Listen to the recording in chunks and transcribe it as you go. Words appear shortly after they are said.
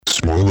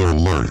Spoiler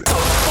alert.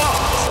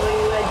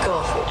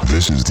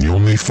 This is the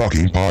only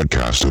fucking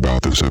podcast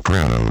about the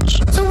Sopranos.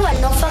 So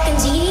what, no fucking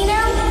ziti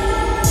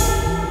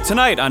now?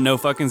 Tonight on No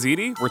Fucking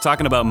Ziti, we're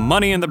talking about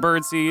money in the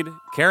birdseed,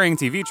 carrying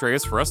TV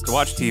trays for us to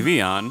watch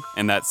TV on,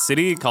 and that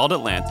city called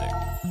Atlantic.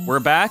 We're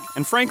back,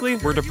 and frankly,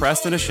 we're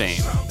depressed and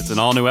ashamed. It's an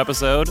all-new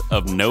episode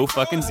of No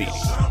Fucking Ziti.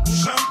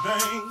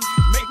 Something,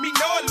 make me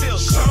know a little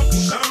something,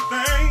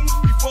 something.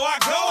 Before I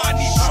go, I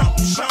need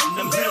something,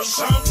 a little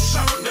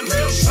something, a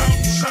little something.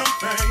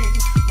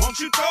 Won't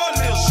you throw a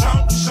little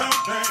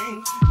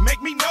something,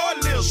 make me know a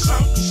little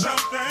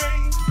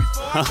something.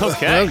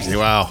 Okay.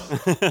 Wow.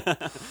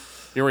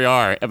 Here we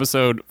are,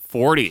 episode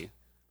 40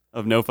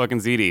 of No Fucking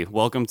Ziti.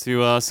 Welcome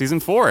to season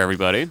 4,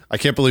 everybody. I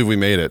can't believe we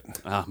made it.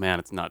 Oh, man,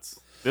 it's nuts.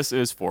 This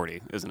is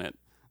 40, isn't it?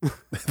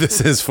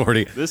 This is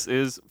 40. This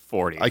is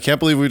 40. I can't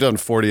believe we've done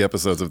 40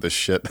 episodes of this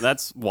shit.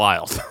 That's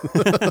wild.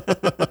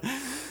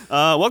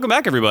 Welcome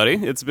back, everybody.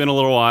 It's been a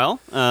little while.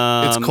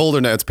 It's colder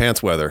now. It's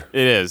pants weather.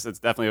 It is. It's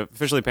definitely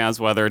officially pants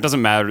weather. It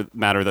doesn't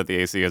matter that the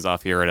AC is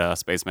off here at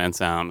Spaceman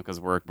Sound because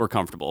we're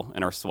comfortable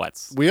in our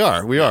sweats. We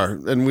are,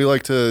 and we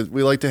like to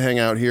hang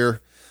out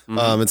here.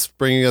 Mm-hmm. It's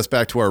bringing us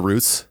back to our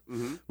roots.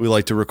 Mm-hmm. We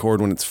like to record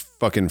when it's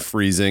fucking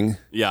freezing.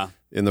 Yeah.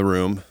 In the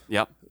room.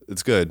 Yep.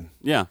 It's good.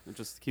 Yeah. It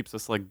just keeps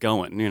us like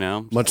going, you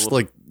know. Much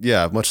like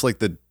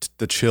the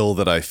chill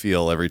that I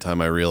feel every time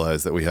I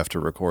realize that we have to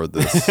record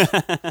this.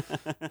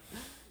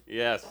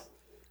 Yes.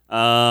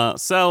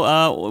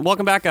 So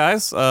welcome back,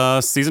 guys.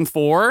 Season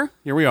 4.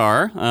 Here we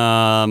are.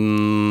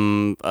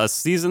 A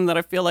season that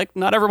I feel like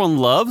not everyone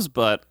loves,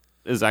 but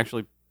is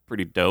actually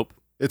pretty dope.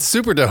 It's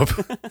super dope.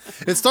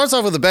 It starts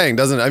off with a bang,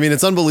 doesn't it? I mean,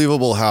 it's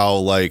unbelievable how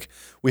like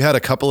we had a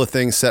couple of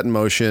things set in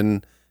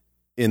motion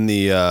in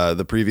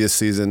the previous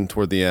season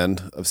toward the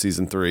end of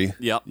season 3.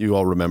 Yep. You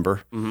all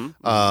remember.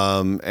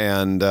 Mm-hmm.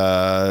 And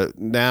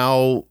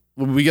now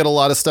we get a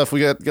lot of stuff.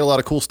 We get a lot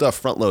of cool stuff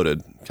front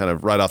loaded kind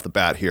of right off the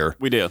bat here.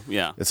 We do.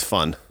 Yeah. It's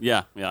fun.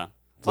 Yeah. Yeah.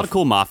 A lot of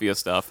cool mafia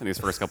stuff in these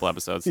first couple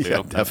episodes, too.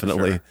 Yeah,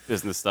 definitely. Sure.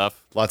 Business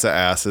stuff. Lots of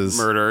asses.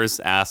 Murders,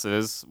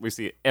 asses. We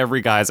see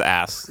every guy's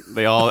ass.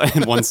 They all,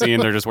 in one scene,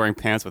 they're just wearing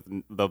pants with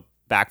the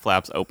back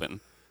flaps open.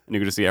 And you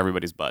can just see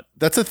everybody's butt.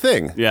 That's a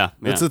thing. Yeah.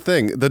 That's a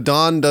thing. The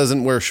Don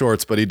doesn't wear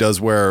shorts, but he does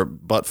wear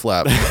butt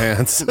flap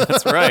pants.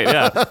 That's right,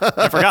 yeah.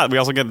 I forgot. We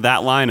also get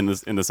that line in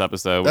this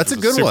episode. That's which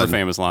a good super one.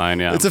 Famous line,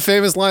 yeah. It's a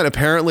famous line.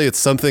 Apparently, it's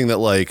something that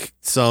like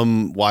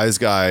some wise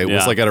guy was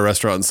Yeah. like at a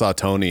restaurant and saw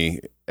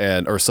Tony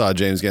or saw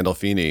James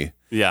Gandolfini.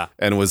 Yeah.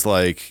 And was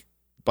like,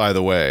 by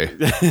the way,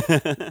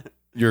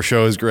 your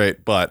show is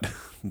great, but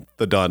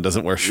the Don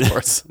doesn't wear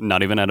shorts.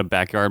 Not even at a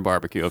backyard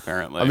barbecue,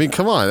 apparently. I mean,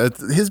 come on.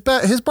 His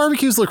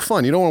barbecues look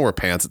fun. You don't want to wear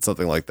pants at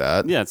something like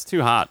that. Yeah, it's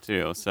too hot,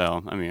 too.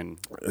 So, I mean.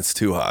 It's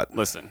too hot.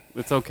 Listen,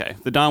 it's okay.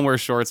 The Don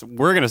wears shorts.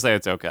 We're going to say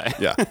it's okay.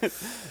 Yeah.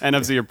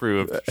 NFC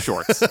approved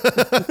shorts.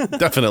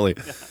 Definitely.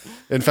 Yeah.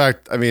 In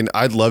fact, I mean,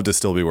 I'd love to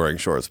still be wearing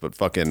shorts, but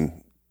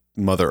fucking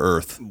Mother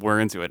Earth. We're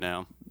into it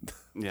now.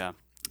 Yeah.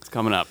 It's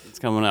coming up. It's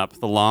coming up.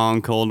 The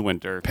long, cold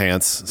winter.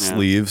 Pants,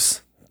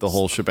 sleeves, the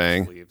whole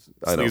shebang.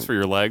 Sleeves for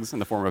your legs in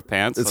the form of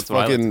pants. It's That's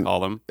what I like to call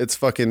them. It's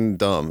fucking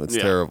dumb. It's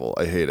terrible.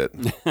 I hate it.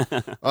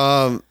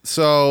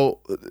 So,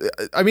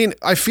 I mean,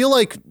 I feel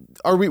like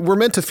we're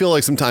meant to feel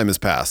like some time has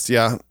passed.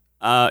 Yeah.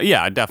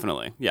 Yeah,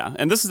 definitely. Yeah.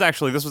 And this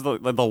was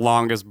the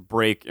longest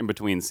break in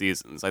between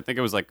seasons. I think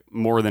it was like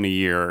more than a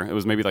year. It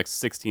was maybe like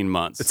 16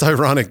 months. It's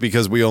ironic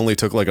because we only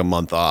took like a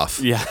month off.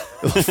 Yeah.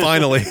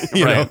 Finally,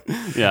 you know.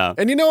 Yeah.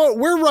 And you know what?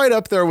 We're right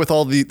up there with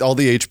all the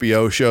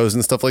HBO shows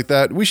and stuff like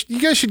that. You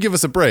guys should give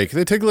us a break.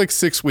 They take like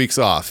 6 weeks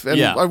off. And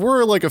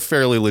we're like a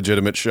fairly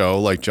legitimate show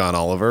like John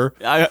Oliver.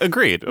 I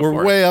agreed.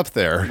 We're way up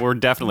there. We're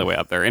definitely way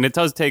up there. And it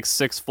does take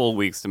 6 full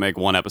weeks to make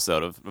one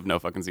episode of No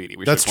Fucking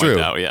Ziti. That's true.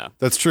 Yeah.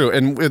 That's true.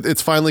 And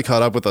it's finally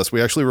caught up with us.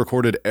 We actually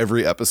recorded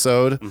every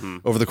episode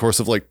over the course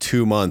of like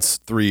 2 months,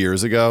 3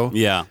 years ago.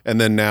 Yeah.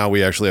 And then now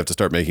we actually have to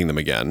start making them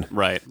again.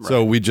 Right.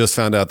 So we just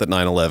found out that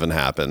 9/11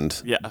 happened.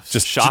 Yeah.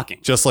 Just shocking.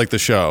 Just like the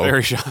show.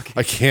 Very shocking.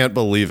 I can't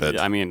believe it.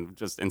 I mean,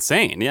 just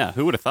insane. Yeah.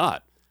 Who would have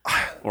thought?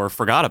 Or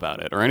forgot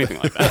about it or anything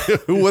like that.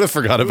 Who would have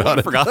forgot about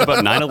it? Forgot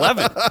about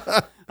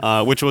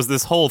 9/11, which was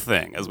this whole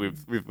thing, as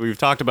we've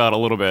talked about a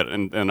little bit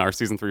in our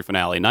season 3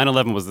 finale.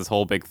 9/11 was this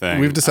whole big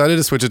thing. We've decided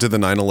to switch it to the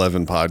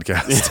 9/11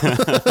 podcast.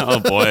 Oh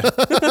boy.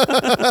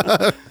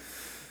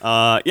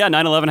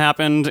 9/11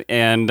 happened,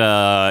 and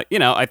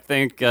I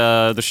think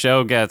the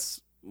show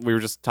gets. We were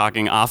just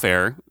talking off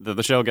air.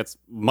 The show gets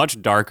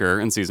much darker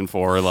in season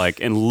 4, like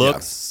in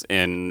looks,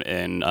 in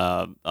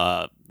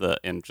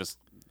just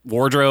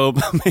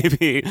wardrobe,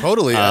 maybe.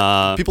 Totally.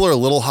 People are a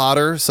little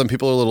hotter. Some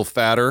people are a little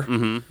fatter.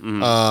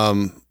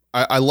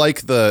 I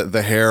like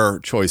the hair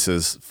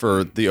choices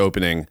for the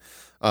opening.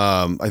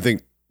 I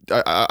think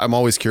I'm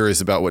always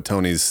curious about what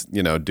Tony's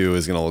do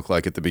is going to look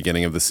like at the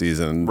beginning of the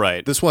season.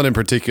 Right. This one in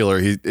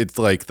particular, it's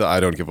like the I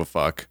don't give a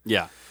fuck.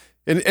 Yeah.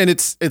 And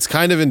it's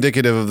kind of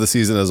indicative of the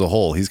season as a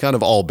whole. He's kind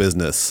of all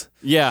business.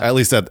 Yeah. At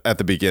least at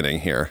the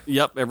beginning here.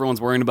 Yep. Everyone's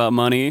worrying about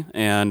money,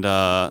 and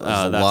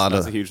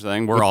that's a huge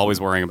thing. We're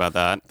always worrying about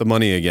that. The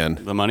money again.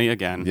 The money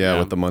again. Yeah,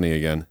 with the money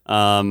again.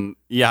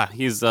 Yeah,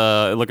 he's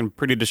looking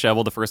pretty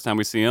disheveled the first time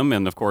we see him,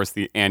 and of course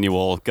the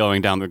annual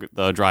going down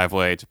the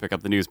driveway to pick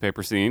up the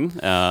newspaper scene.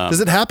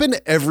 Does it happen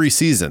every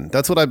season?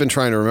 That's what I've been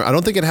trying to remember. I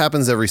don't think it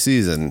happens every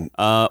season.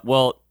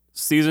 Well,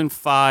 season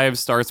 5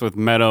 starts with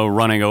Meadow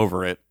running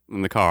over it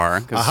in the car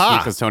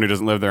because Tony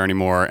doesn't live there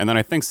anymore. And then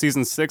I think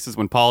season 6 is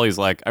when Paulie's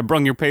like, I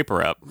brung your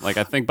paper up. Like,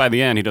 I think by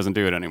the end, he doesn't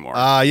do it anymore.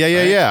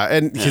 Yeah.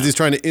 And because he's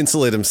trying to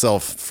insulate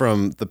himself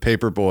from the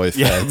paperboy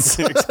feds.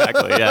 Yeah,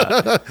 exactly,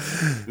 yeah.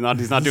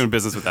 He's not doing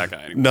business with that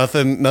guy anymore.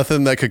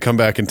 Nothing that could come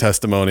back in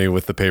testimony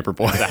with the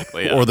paperboy.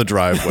 Exactly, yeah. Or the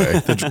driveway.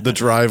 The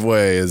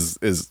driveway is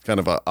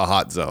kind of a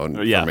hot zone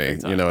for me.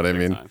 You know what I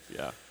mean?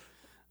 Yeah.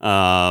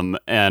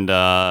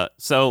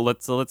 So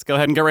let's go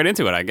ahead and get right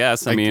into it, I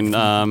guess. I mean,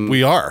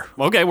 we are.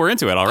 Okay, we're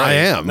into it already. I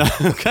am.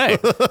 Okay.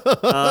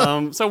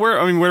 So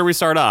where do we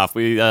start off?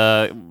 We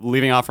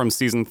leaving off from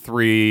season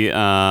 3. There's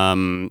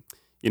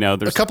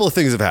a couple of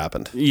things have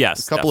happened.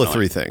 Yes, a couple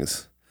definitely. of 3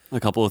 things. A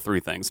couple of 3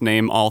 things.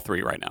 Name all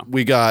 3 right now.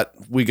 We got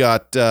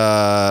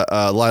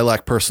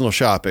Lilac personal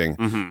shopping.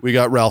 Mm-hmm. We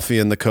got Ralphie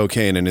and the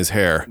cocaine in his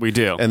hair. We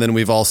do. And then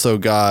we've also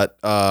got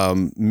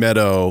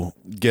Meadow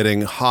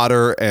getting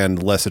hotter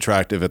and less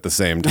attractive at the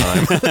same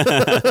time.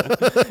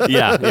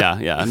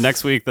 Yeah.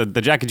 Next week, the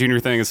Jackie Jr.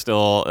 thing is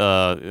still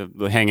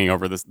hanging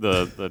over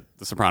the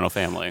Soprano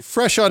family.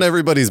 Fresh on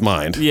everybody's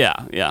mind. Yeah.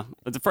 I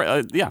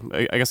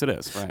guess it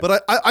is. Right.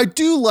 But I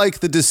do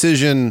like the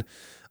decision.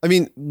 I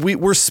mean,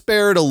 we're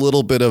spared a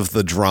little bit of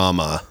the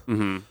drama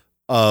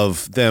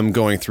of them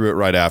going through it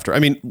right after. I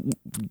mean,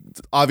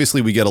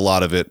 obviously we get a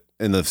lot of it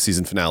in the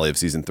season finale of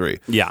season 3.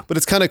 Yeah. But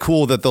it's kind of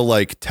cool that the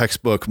like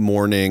textbook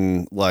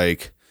morning,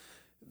 like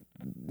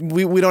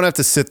we don't have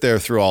to sit there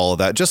through all of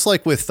that. Just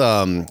like with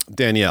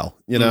Danielle,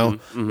 you know,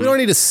 we don't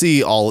need to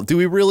see all. Do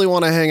we really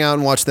want to hang out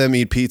and watch them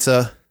eat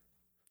pizza?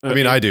 I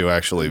mean, I do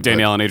actually.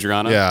 Danielle and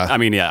Adriana? Yeah. I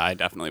mean, yeah, I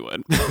definitely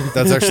would.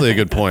 That's actually a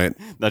good point.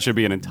 That should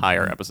be an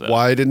entire episode.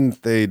 Why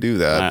didn't they do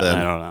that then?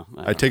 I don't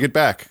know. I take it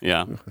back.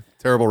 Yeah.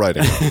 Terrible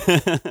writing.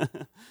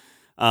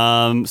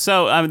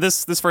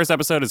 This first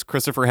episode is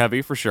Christopher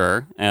heavy for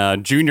sure.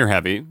 Junior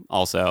heavy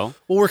also.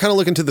 Well, we're kind of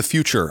looking to the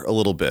future a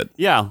little bit.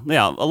 Yeah.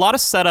 A lot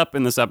of setup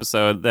in this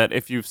episode that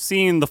if you've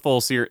seen the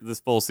this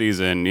full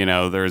season, you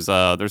know, there's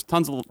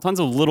tons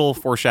of little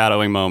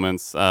foreshadowing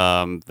moments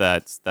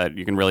that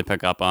you can really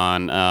pick up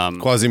on.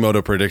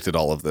 Quasimodo predicted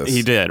all of this.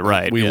 He did,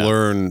 right? We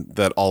learn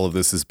that all of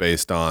this is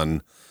based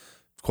on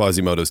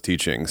Quasimodo's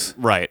teachings.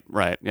 Right.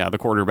 Yeah, the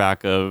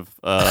quarterback of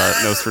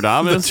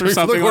Nostradamus or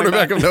something. The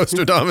quarterback like of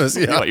Nostradamus.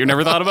 Yeah. What, you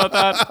never thought about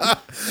that?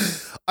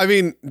 I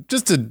mean,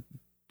 just to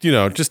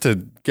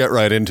get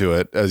right into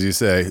it, as you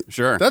say.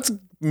 Sure. That's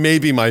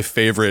maybe my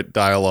favorite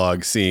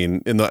dialogue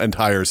scene in the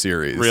entire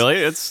series. Really?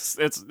 It's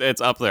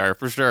up there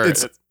for sure.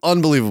 It's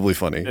unbelievably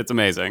funny. It's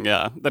amazing,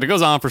 yeah. That it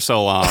goes on for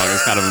so long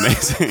is kind of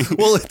amazing.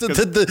 Well,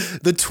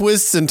 the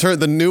twists and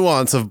the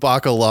nuance of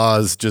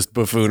Bacala's just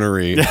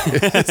buffoonery.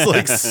 It's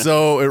like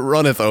it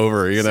runneth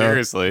over, you know?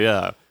 Seriously,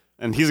 yeah.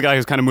 And he's a guy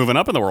who's kind of moving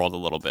up in the world a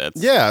little bit.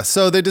 Yeah,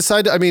 so they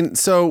decide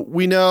so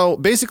we know,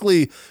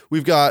 basically,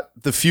 we've got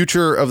the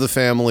future of the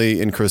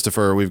family in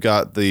Christopher. We've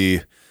got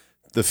the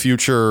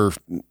future,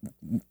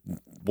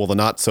 well, the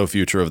not so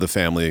future of the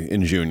family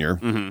in Junior,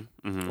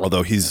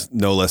 although he's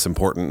no less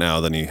important now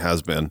than he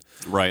has been.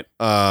 Right.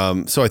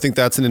 So I think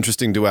that's an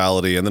interesting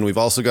duality. And then we've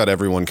also got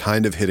everyone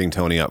kind of hitting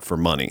Tony up for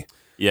money.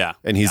 Yeah.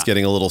 And he's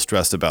getting a little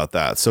stressed about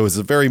that. So it's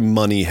a very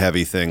money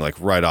heavy thing, like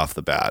right off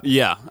the bat.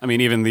 Yeah. I mean,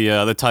 even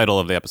the title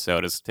of the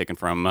episode is taken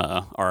from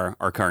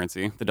our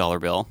currency, the dollar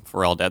bill,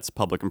 for all debts,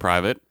 public and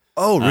private.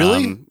 Oh,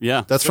 really?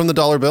 Yeah. That's from the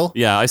dollar bill?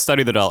 Yeah, I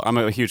study the dollar. I'm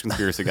a huge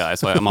conspiracy guy,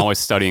 so I'm always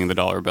studying the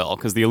dollar bill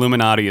because the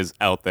Illuminati is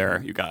out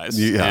there, you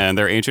guys. Yeah. And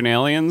they're ancient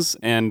aliens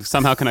and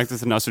somehow connected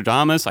to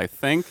Nostradamus, I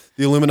think.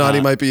 The Illuminati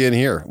might be in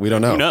here. We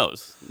don't know. Who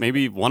knows?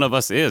 Maybe one of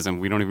us is,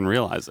 and we don't even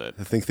realize it.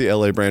 I think the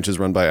LA branch is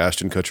run by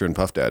Ashton Kutcher and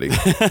Puff Daddy.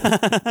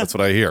 That's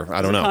what I hear.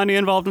 I don't know. Kanye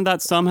involved in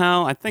that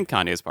somehow? I think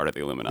Kanye is part of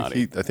the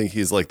Illuminati. I think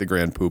he's like the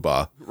Grand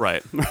Poobah.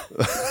 Right.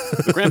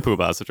 The Grand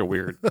Poobah is such a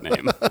weird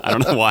name. I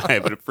don't know why,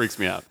 but it freaks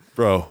me out.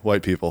 Bro,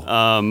 white people.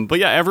 But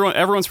yeah,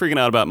 everyone's freaking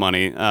out about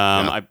money.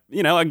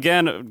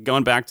 Again,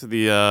 going back to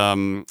the,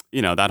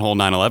 that whole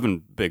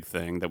 9/11 big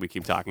thing that we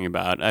keep talking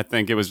about, I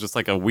think it was just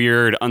like a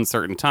weird,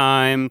 uncertain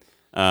time.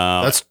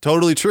 That's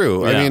totally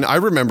true. Yeah. I mean, I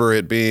remember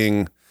it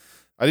being,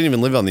 I didn't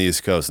even live on the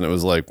East Coast, and it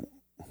was like,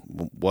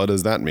 what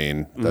does that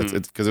mean? That's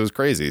it's because it was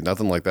crazy.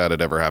 Nothing like that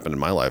had ever happened in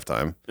my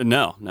lifetime.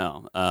 No.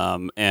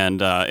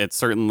 And it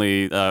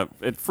certainly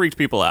it freaked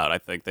people out. I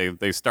think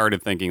they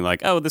started thinking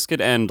like, oh, this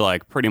could end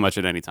like pretty much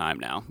at any time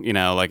now. You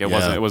know, like it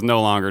was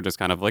no longer just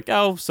kind of like,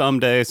 oh,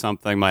 someday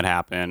something might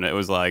happen. It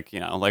was like,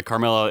 like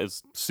Carmela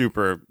is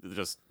super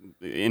just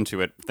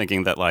into it,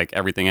 thinking that like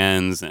everything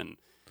ends and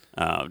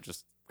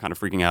just kind of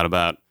freaking out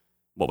about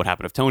what would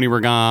happen if Tony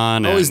were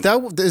gone. Oh,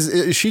 and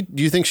is she?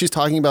 Do you think she's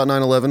talking about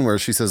 9/11, where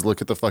she says,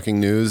 "Look at the fucking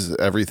news,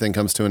 everything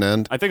comes to an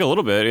end"? I think a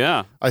little bit,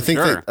 yeah. I think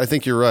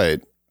you're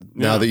right.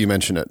 Now Yeah. that you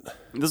mention it,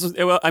 This was,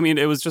 it was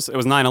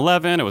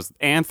 9/11. It was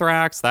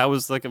anthrax. That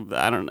was like,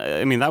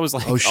 that was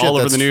like Oh, shit, all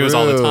over that's the news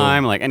all the true.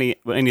 time. Like any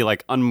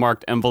like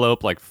unmarked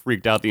envelope like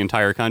freaked out the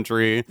entire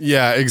country.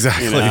 yeah,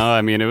 exactly. You know,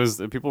 I mean,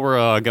 people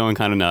were going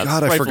kind of nuts.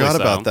 God, I Rightfully forgot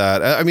so. about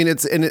that. I mean,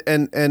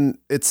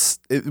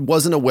 it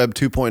wasn't a Web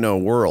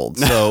 2.0 world,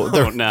 so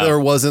No. there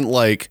wasn't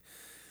like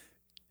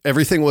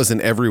everything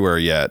wasn't everywhere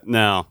yet.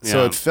 No,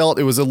 So yeah.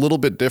 it was a little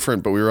bit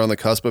different, but we were on the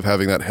cusp of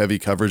having that heavy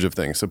coverage of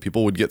things. So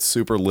people would get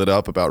super lit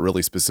up about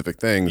really specific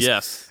things.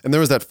 Yes. And there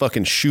was that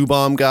fucking shoe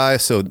bomb guy.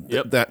 So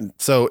Yep.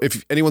 so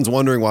if anyone's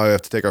wondering why we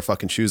have to take our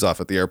fucking shoes off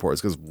at the airport,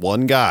 it's because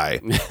one guy.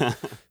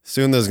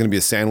 Soon there's going to be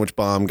a sandwich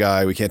bomb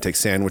guy. We can't take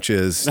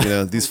sandwiches. You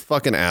know, these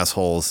fucking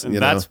assholes. And you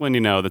that's know? when you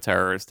know the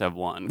terrorists have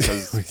won,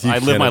 because You I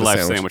live can't my have a life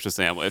sandwich. sandwich to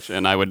sandwich,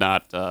 and I would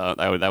not.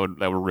 That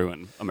would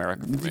ruin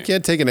America for If me. you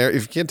can't take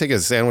if you can't take a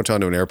sandwich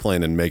onto an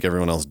airplane and make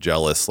everyone else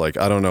jealous, like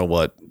I don't know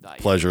what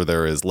pleasure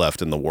there is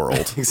left in the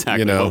world. Exactly.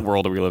 You know? What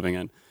world are we living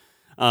in?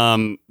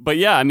 But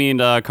yeah, I mean,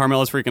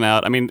 Carmela's freaking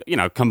out. I mean, you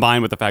know,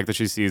 combined with the fact that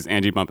she sees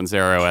Angie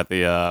Bumpensero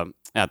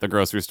at the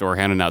grocery store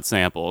handing out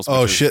samples.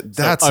 Oh, which is shit,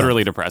 so that's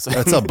utterly depressing.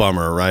 That's a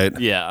bummer, right?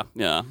 yeah.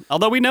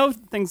 Although we know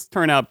things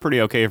turn out pretty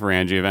okay for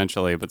Angie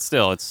eventually, but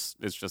still, it's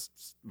just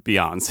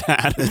beyond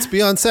sad. It's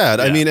beyond sad.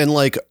 I Yeah. mean, and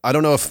like I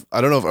don't know if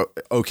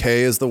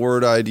okay is the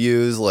word I'd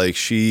use. Like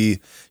she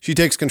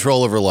takes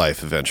control of her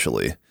life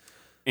eventually.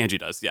 Angie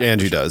does. Yeah.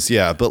 Angie for sure. does,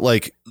 yeah. But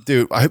like,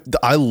 dude,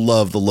 I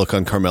love the look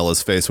on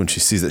Carmela's face when she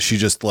sees it. She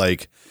just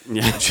like,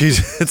 Yeah.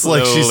 it's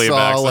like she Slowly saw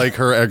backs up. like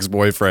her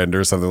ex-boyfriend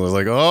or something. Was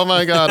like, oh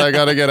my god, I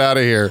gotta get out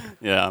of here.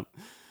 Yeah.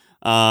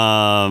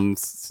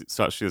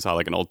 So she saw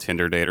like an old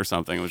Tinder date or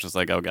something. It was just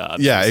like, oh god.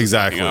 Yeah, this is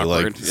exactly. fucking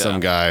Like awkward. some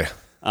guy.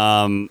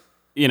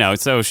 You know,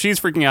 so she's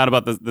freaking out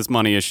about this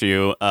money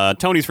issue.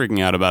 Tony's freaking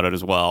out about it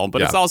as well.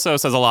 But it Yeah. also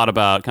says a lot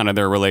about kind of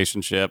their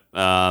relationship.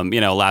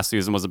 You know, last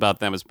season was about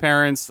them as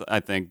parents. I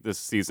think this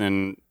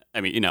season, I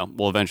mean, you know,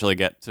 we'll eventually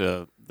get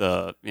to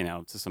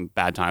to some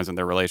bad times in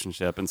their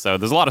relationship. And so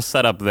there's a lot of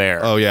setup there.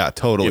 Oh yeah,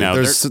 totally. You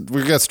know,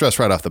 we got stressed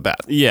right off the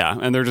bat. Yeah,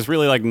 and they're just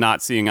really like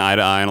not seeing eye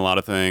to eye on a lot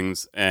of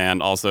things,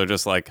 and also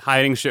just like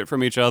hiding shit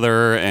from each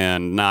other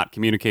and not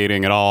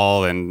communicating at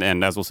all. And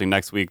as we'll see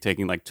next week,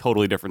 taking like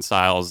totally different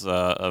styles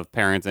of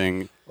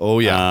parenting. Oh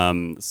yeah.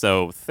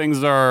 So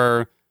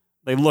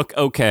they look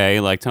okay.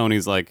 Like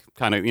Tony's like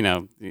kind of, you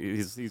know,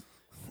 he's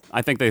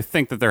I think they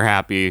think that they're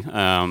happy,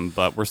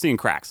 but we're seeing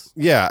cracks.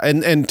 Yeah,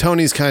 and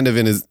Tony's kind of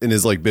in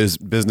his like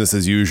business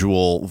as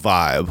usual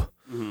vibe,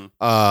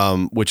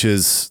 which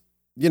is,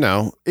 you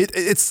know,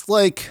 it's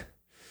like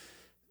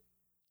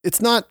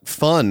it's not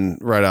fun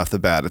right off the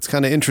bat. It's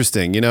kind of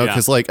interesting, you know, Yeah.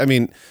 because like I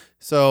mean,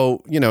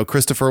 so you know,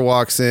 Christopher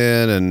walks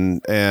in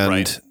and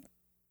Right.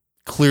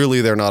 clearly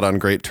they're not on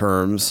great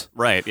terms.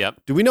 Right.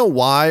 Yep. Do we know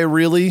why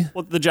really?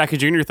 Well, the Jackie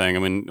Jr. thing. I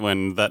mean,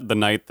 when the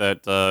night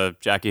that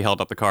Jackie held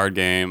up the card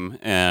game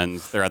and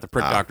they're at the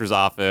prick doctor's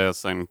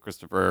office, and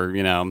Christopher,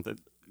 you know,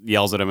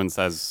 yells at him and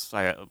says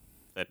that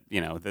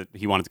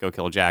he wanted to go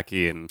kill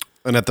Jackie, and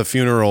And at the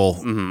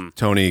funeral,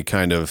 Tony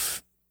kind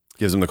of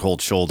gives him the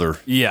cold shoulder.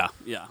 yeah.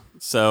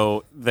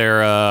 So that's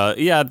a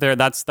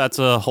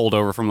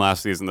holdover from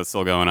last season that's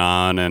still going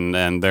on,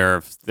 and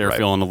they're Right.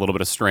 feeling a little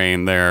bit of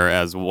strain there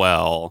as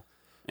well.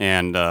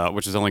 And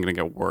which is only going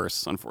to get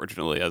worse,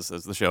 unfortunately, as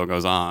the show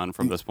goes on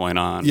from this point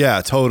on.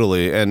 Yeah,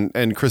 totally.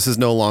 And Chris is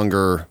no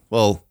longer,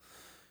 well,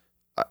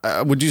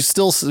 would you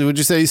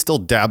say he's still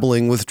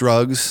dabbling with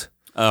drugs?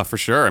 For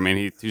sure. I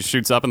mean, he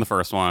shoots up in the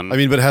first one. I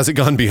mean, but has it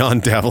gone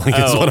beyond dabbling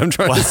is Oh, what I'm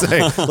trying to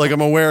say. Like, I'm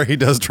aware he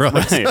does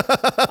drugs. Right.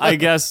 I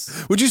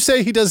guess Would you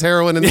say he does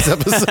heroin in this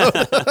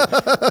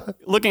episode?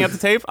 looking at the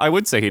tape, I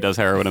would say he does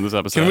heroin in this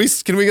episode.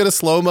 Can we get a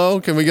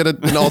slow-mo? Can we get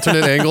an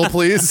alternate angle,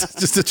 please?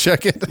 Just to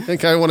check it. I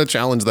think I want to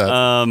challenge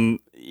that.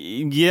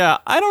 Yeah,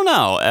 I don't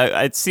know.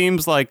 It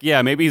seems like,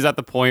 maybe he's at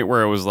the point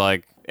where it was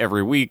like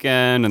every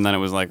weekend, and then it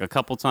was like a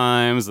couple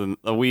times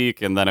a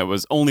week, and then it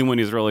was only when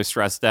he's really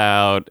stressed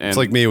out. And It's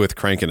like me with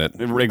cranking it.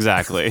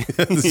 Exactly.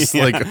 It's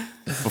Yeah. like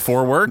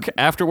before work,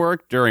 after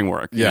work, during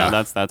work. Yeah. You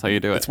know, that's how you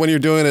do it. it's when you're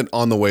doing it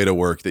on the way to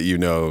work that you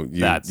know you've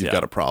Yeah.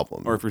 got a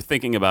problem. Or if you're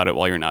thinking about it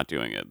while you're not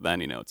doing it,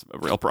 then you know it's a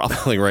real problem.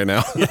 like right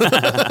now.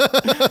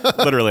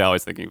 Literally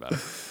always thinking about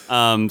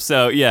it.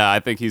 So yeah, I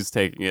think he's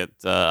taking it.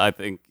 I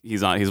think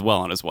he's well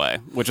on his way,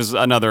 which is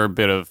another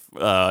bit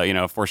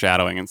of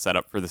foreshadowing and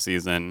setup for the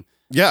season.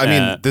 Yeah, I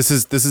mean, this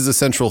is a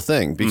central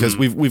thing because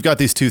we've got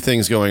these two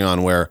things going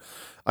on where,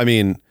 I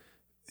mean,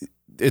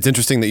 it's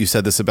interesting that you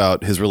said this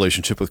about his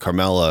relationship with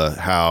Carmela,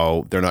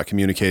 how they're not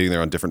communicating,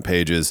 they're on different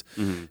pages.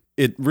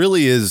 It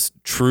really is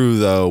true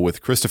though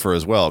with Christopher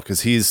as well,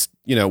 because he's,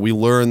 you know, we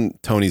learn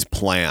Tony's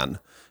plan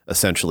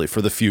essentially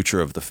for the future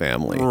of the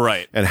family,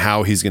 Right. and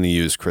how he's going to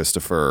use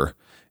Christopher,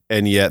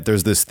 and yet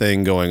there's this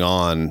thing going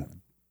on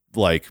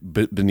like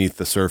beneath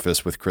the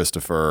surface with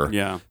Christopher,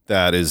 Yeah.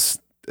 that is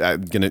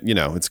gonna, you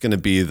know, it's gonna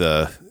be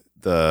the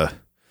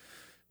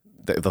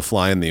the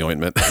fly in the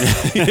ointment,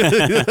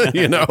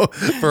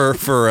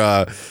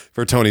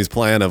 for Tony's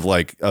plan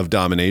of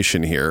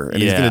domination here,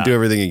 and he's going to do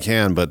everything he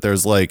can, but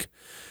there's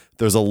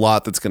a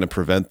lot that's going to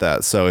prevent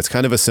that. So it's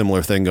kind of a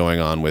similar thing going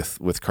on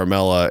with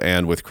Carmela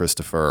and with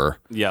Christopher.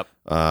 Yep.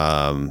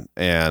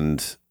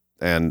 And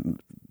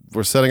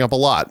we're setting up a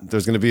lot.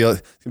 There's going to be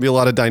a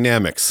lot of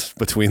dynamics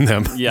between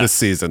them this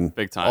season.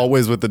 Big time.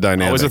 Always with the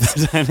dynamics.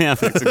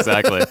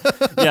 Exactly.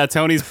 Yeah,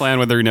 Tony's plan,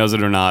 whether he knows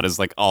it or not, is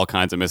like all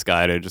kinds of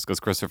misguided. Just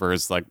because Christopher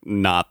is like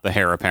not the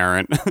heir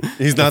apparent.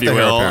 He's not the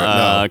heir apparent.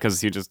 No,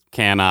 because he just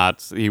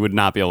cannot. He would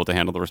not be able to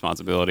handle the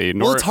responsibility.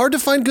 Well, it's hard to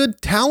find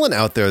good talent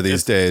out there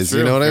these days. True,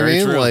 you know what I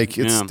mean? true. Like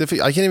it's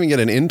difficult. I can't even get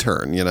an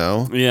intern.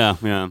 Yeah.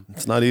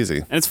 It's not easy.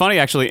 And it's funny,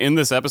 actually, in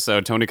this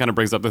episode, Tony kind of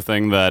brings up the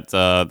thing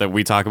that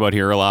we talk about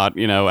here a lot.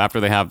 After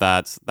they have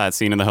that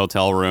scene in the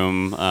hotel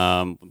room,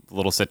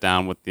 little sit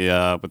down with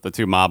the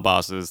two mob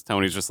bosses,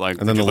 Tony's just like,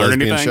 and then the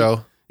lesbian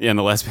show. Yeah, and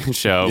the lesbian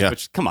show. Yeah.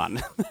 Which, come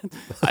on,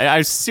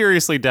 I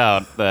seriously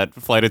doubt that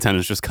flight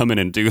attendants just come in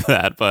and do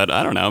that. But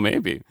I don't know,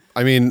 maybe.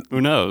 I mean,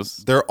 who knows?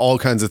 There are all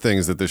kinds of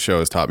things that this show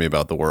has taught me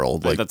about the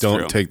world. Like, That's don't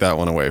true. take that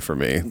one away from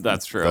me.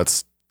 That's true.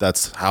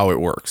 That's how it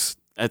works.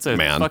 It's a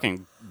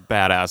fucking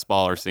badass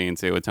baller scene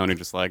too, with Tony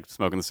just like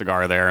smoking the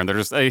cigar there, and they're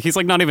just he's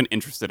like not even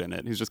interested in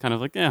it. He's just kind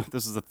of like, yeah,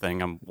 this is the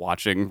thing I'm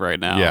watching right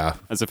now. Yeah,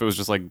 as if it was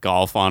just like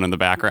golf on in the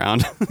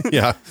background.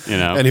 Yeah,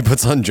 and he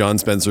puts on John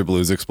Spencer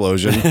Blues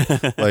Explosion.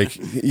 Like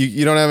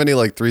you don't have any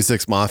like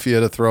 3-6 Mafia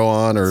to throw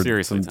on, or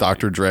seriously, some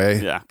Dr.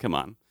 Dre. Yeah, come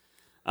on.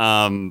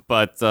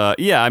 But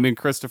I mean,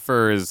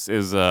 Christopher is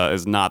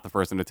not the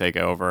person to take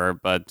over,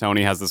 but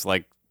Tony has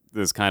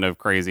this kind of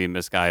crazy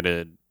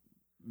misguided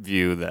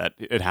view that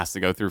it has to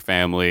go through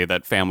family,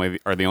 that family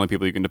are the only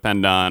people you can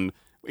depend on,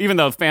 even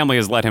though family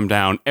has let him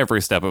down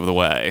every step of the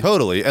way.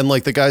 Totally. And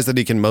like the guys that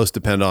he can most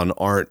depend on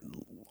aren't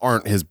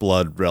his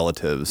blood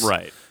relatives.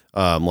 Right.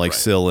 Like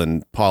Syl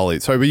and Polly.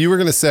 Sorry, but you were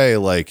going to say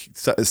like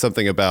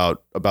something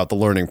about the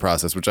learning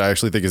process, which I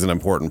actually think is an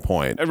important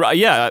point.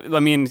 Yeah. I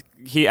mean,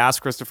 he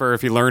asked Christopher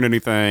if he learned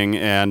anything,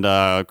 and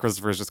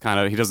Christopher's just kind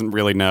of, he doesn't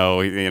really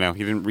know. He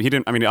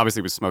didn't. I mean, obviously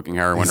he was smoking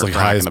heroin or like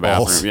crack in the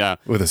bathroom. Yeah,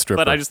 with a stripper.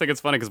 But I just think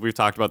it's funny because we've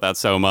talked about that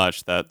so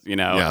much that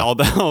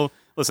although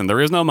listen, there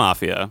is no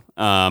mafia,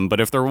 but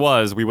if there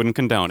was, we wouldn't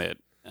condone it.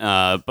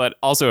 But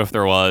also, if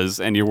there was,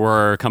 and you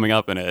were coming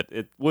up in it,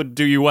 it would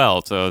do you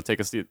well to take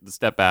a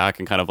step back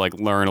and kind of like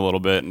learn a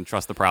little bit and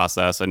trust the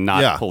process and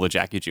not pull a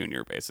Jackie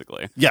Jr.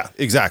 basically. Yeah,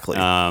 exactly.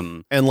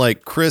 And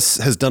like Chris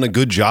has done a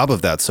good job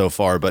of that so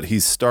far, but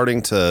he's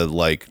starting to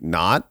like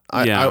not.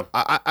 I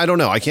don't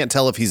know. I can't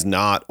tell if he's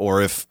not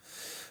or if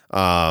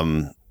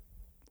I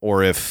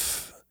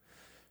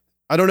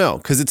don't know,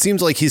 because it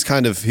seems like he's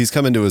come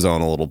into his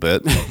own a little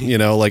bit,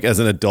 like as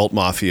an adult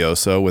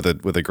mafioso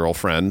with a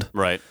girlfriend,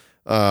 right.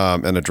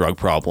 And a drug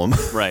problem.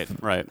 Right.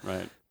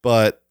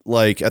 But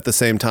like at the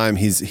same time,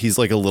 he's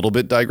like a little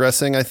bit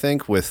digressing, I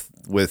think, with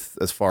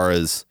as far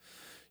as,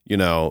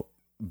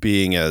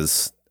 being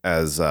as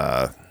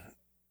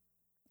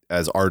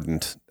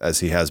ardent as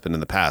he has been in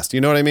the past.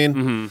 You know what I mean?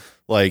 Mm-hmm.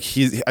 Like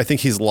I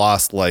think he's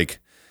lost like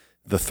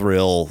the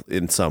thrill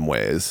in some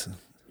ways.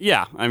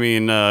 Yeah, I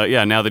mean,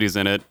 now that he's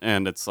in it,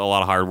 and it's a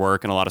lot of hard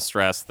work and a lot of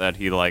stress that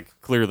he like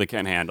clearly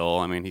can't handle.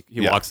 I mean,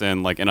 he walks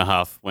in like in a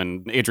huff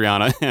when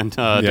Adriana and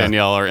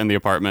Danielle are in the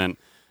apartment,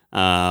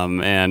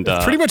 and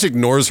pretty much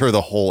ignores her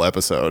the whole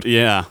episode.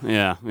 Yeah,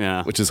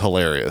 which is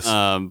hilarious.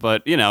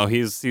 But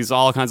he's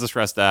all kinds of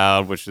stressed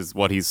out, which is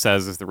what he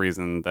says is the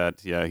reason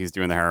that he's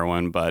doing the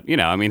heroin. But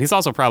I mean, he's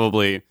also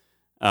probably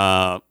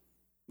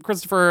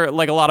Christopher,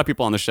 like a lot of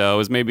people on the show,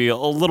 is maybe a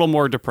little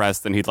more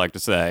depressed than he'd like to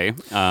say.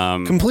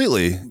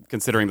 Completely.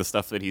 Considering the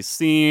stuff that he's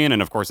seen,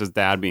 and of course his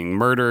dad being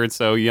murdered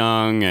so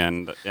young,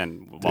 and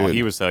while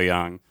he was so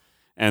young.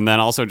 And then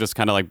also just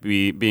kind of like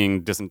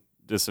being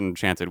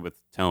disenchanted with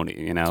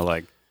Tony,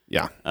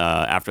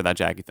 after that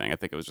Jackie thing. I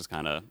think it was just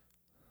kind of,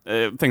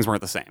 things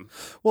weren't the same.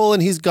 Well,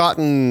 and he's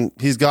gotten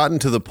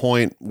to the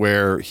point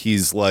where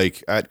he's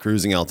like at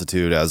cruising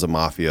altitude as a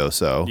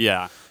mafioso.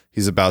 Yeah.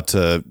 He's about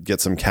to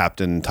get some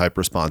captain type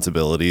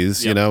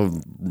responsibilities,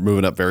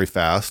 moving up very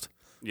fast.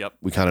 Yep.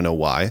 We kind of know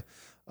why.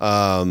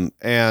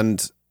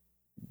 And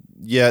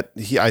yet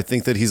I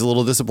think that he's a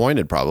little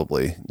disappointed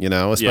probably,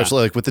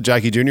 especially like with the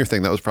Jackie Jr.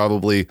 thing. That was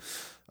probably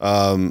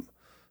a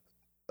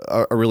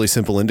really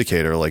simple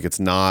indicator. Like it's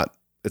not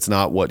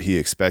what he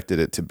expected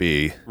it to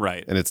be.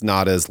 Right. And it's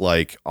not as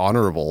like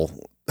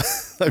honorable.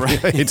 I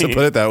hate to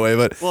put it that way,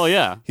 but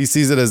he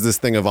sees it as this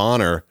thing of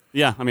honor.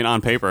 Yeah, I mean,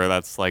 on paper,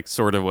 that's like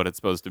sort of what it's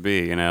supposed to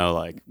be,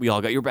 like we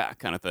all got your back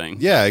kind of thing.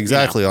 Yeah,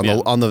 exactly. I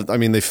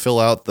mean, they fill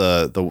out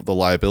the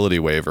liability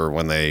waiver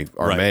when they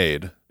are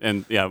made,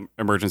 and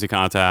emergency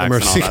contacts,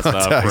 and all that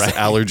stuff, right?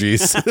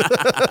 Allergies.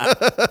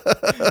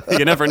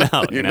 You never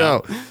know. You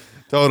know.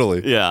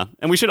 Totally. Yeah,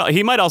 and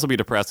he might also be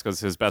depressed because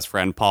his best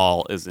friend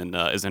Paul is in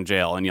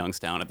jail in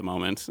Youngstown at the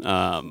moment.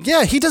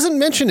 Yeah, he doesn't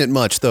mention it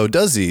much though,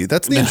 does he?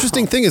 That's the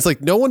interesting thing. Is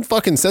like no one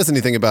fucking says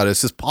anything about it. It's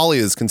just Polly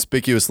is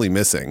conspicuously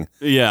missing.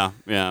 Yeah.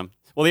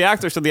 Well, the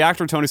actor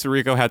Tony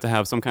Sirico had to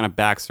have some kind of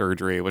back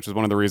surgery, which is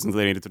one of the reasons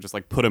they needed to just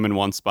like put him in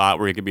one spot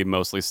where he could be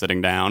mostly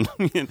sitting down.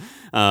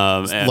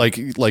 And,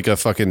 like a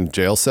fucking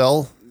jail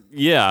cell.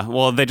 yeah,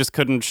 well, they just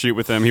couldn't shoot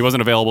with him. He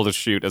wasn't available to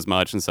shoot as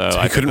much, and so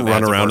I couldn't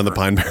run around in the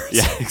Pine Barrens.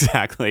 Yeah,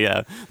 exactly.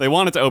 Yeah, they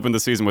wanted to open the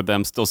season with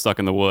them still stuck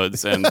in the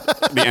woods, and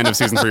the end of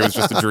season 3 was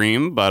just a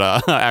dream.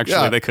 But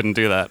actually, they couldn't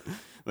do that.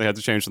 They had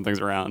to change some things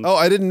around. Oh,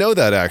 I didn't know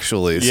that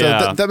actually.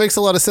 Yeah. So that makes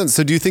a lot of sense.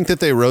 So do you think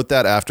that they wrote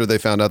that after they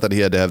found out that he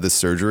had to have this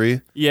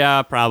surgery?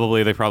 Yeah,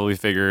 probably. They probably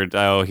figured,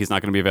 oh, he's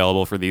not going to be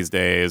available for these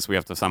days. We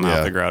have to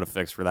somehow figure out a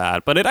fix for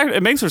that. But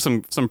it makes for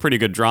some pretty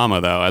good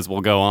drama, though, as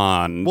we'll go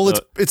on. Well,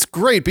 it's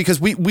great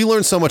because we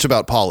learn so much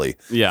about Polly.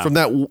 Yeah. From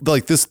that,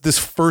 like this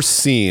first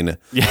scene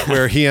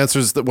where he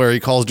answers, where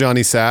he calls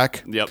Johnny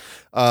Sack. Yep.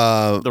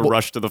 The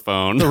rush to the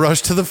phone. The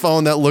rush to the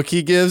phone, that look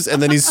he gives,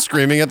 and then he's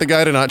screaming at the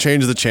guy to not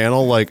change the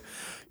channel. Like,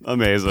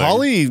 amazing.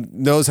 Polly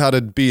knows how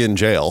to be in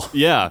jail.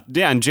 Yeah,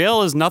 and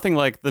jail is nothing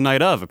like the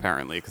night of,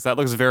 apparently, because that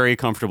looks very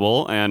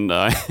comfortable and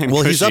well,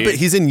 cushy.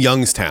 he's in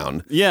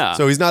Youngstown. Yeah.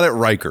 So he's not at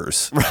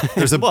Rikers. Right.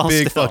 There's a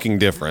big still, fucking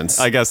difference.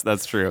 I guess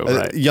that's true.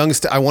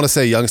 Right. I want to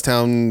say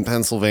Youngstown,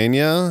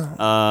 Pennsylvania.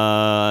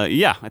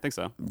 Yeah, I think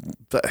so.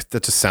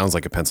 That just sounds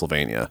like a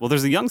Pennsylvania. Well,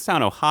 there's a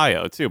Youngstown,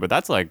 Ohio, too, but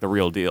that's like the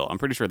real deal. I'm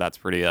pretty sure that's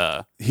pretty.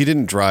 He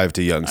didn't drive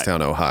to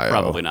Youngstown, Ohio.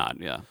 Probably not.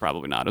 Yeah,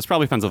 probably not. It's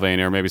probably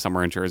Pennsylvania or maybe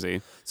somewhere in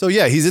Jersey. So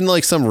yeah, he's in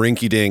like some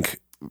rinky-dink,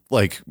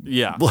 like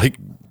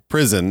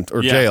prison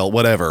or jail,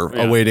 whatever,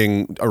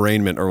 awaiting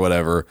arraignment or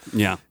whatever.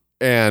 Yeah.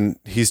 And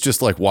he's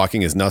just like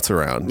walking his nuts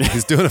around.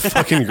 He's doing a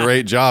fucking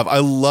great job. I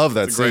love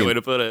that That's a scene. great way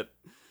to put it.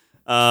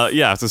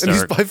 Yeah, it's a And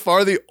he's by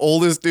far the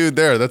oldest dude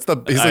there. He's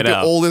like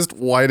the oldest,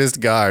 whitest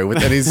guy,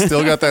 and he's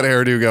still got that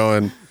hairdo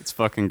going. It's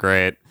fucking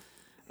great.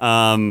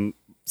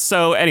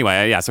 So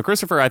anyway, yeah. So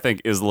Christopher, I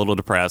think, is a little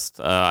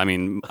depressed. I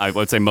mean, I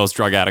would say most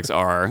drug addicts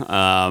are.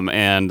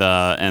 And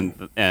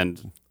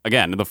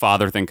again, the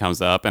father thing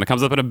comes up, and it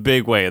comes up in a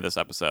big way this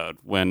episode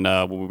when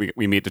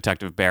we meet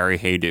Detective Barry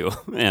Haydu,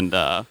 and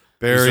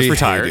Barry he's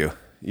just retired. Haydu.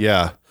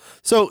 Yeah.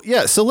 So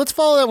let's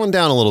follow that one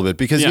down a little bit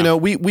because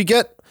we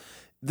get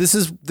this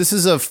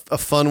is a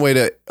fun way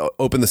to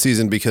open the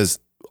season because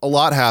a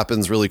lot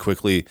happens really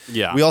quickly.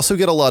 Yeah. We also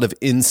get a lot of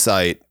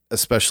insight,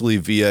 especially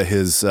via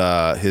his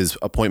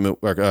appointment,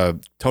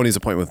 Tony's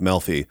appointment with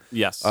Melfi.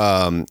 Yes.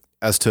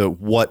 As to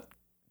what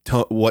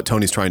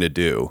Tony's trying to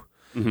do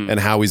and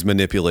how he's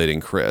manipulating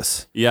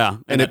Chris. Yeah,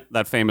 and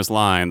that famous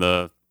line,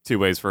 the 2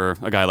 ways for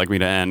a guy like me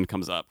to end,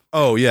 comes up.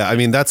 Oh yeah, I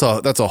mean that's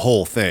a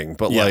whole thing,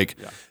 but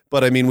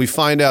But I mean, we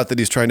find out that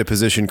he's trying to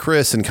position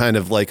Chris and kind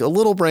of like a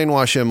little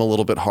brainwash him a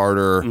little bit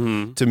harder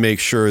to make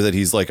sure that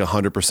he's like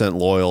 100%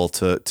 loyal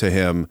to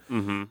him.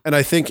 And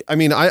I think, I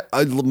mean, I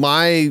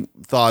my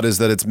thought is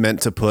that it's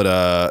meant to put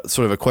a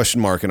sort of a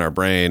question mark in our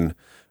brain.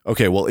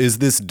 Okay, well, is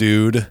this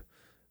dude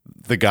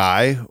the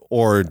guy,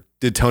 or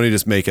did Tony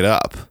just make it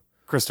up?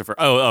 Christopher.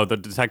 Oh, the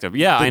detective.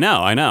 Yeah, I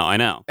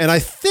know. And I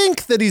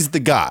think that he's the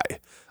guy.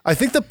 I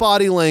think the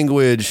body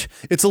language,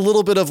 it's a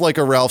little bit of like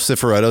a Ralph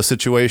Cifaretto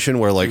situation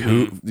where like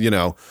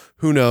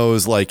who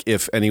knows like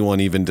if anyone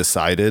even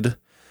decided.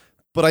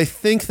 But I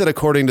think that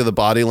according to the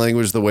body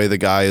language, the way the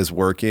guy is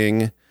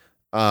working,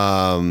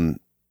 I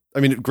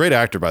mean, great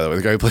actor, by the way,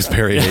 the guy who plays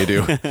Barry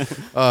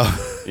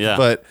Haydu. Yeah.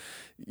 But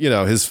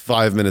his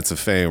 5 minutes of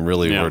fame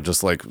really were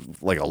just like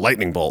a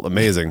lightning bolt.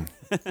 Amazing.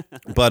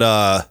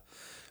 But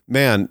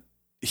man,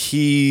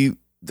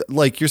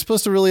 you're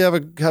supposed to really have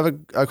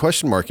a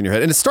question mark in your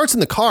head, and it starts in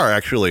the car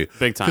actually,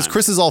 big time, because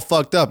Chris is all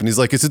fucked up, and he's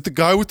like, "Is it the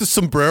guy with the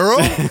sombrero?"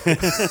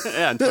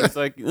 Yeah, and Tony's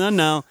like,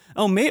 "No,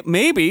 oh,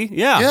 maybe,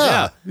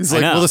 yeah." He's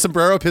like, "Will the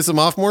sombrero piss him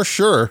off more?"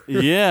 Sure.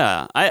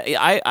 Yeah,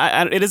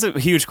 I it is a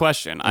huge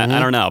question. I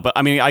don't know, but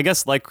I mean, I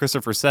guess like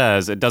Christopher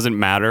says, it doesn't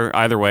matter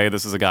either way.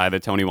 This is a guy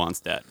that Tony wants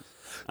dead.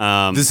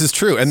 This is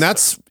true, and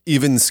that's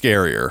even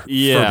scarier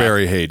for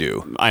Barry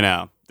Haydu. I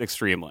know,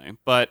 extremely,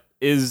 but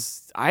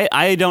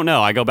I don't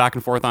know. I go back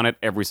and forth on it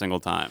every single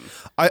time.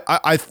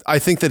 I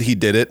think that he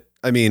did it.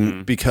 I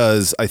mean,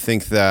 because I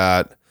think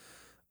that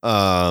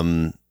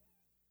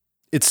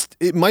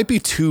it might be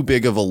too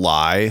big of a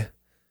lie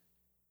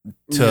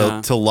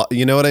to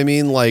you know what I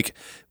mean? Like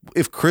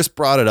if Chris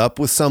brought it up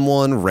with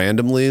someone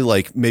randomly,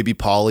 like maybe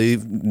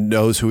Paulie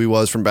knows who he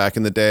was from back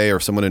in the day or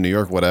someone in New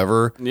York,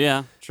 whatever.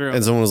 Yeah, true.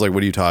 And someone was like,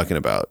 "What are you talking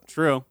about?"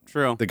 True.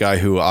 The guy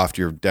who offed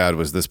your dad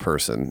was this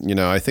person.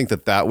 I think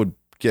that would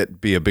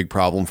be a big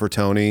problem for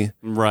Tony.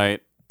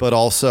 Right. But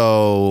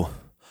also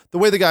the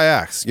way the guy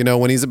acts,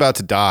 when he's about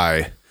to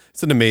die,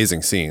 it's an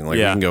amazing scene. Like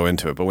we can go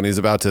into it, but when he's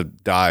about to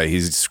die,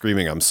 he's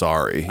screaming, "I'm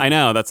sorry." I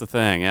know, that's the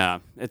thing. Yeah.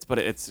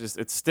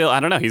 It's still, I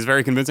don't know. He's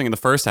very convincing in the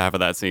first half of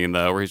that scene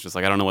though, where he's just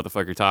like, "I don't know what the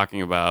fuck you're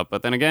talking about."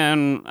 But then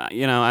again,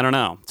 I don't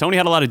know. Tony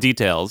had a lot of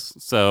details.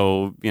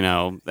 So,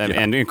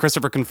 and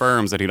Christopher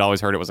confirms that he'd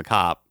always heard it was a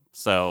cop.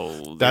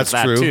 So that's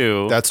true.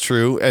 Too. That's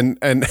true. And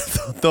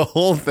the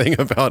whole thing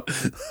about,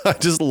 I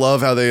just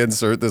love how they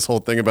insert this whole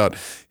thing about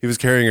he was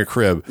carrying a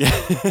crib.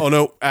 Oh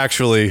no,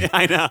 actually,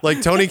 I know.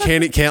 Like Tony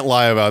can't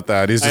lie about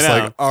that. He's just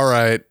like, "All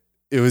right,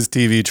 it was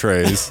TV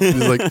trays.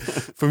 He's like,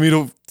 for me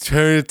to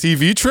carry a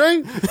TV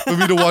tray? For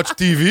me to watch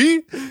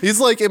TV? He's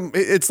like,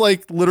 it's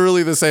like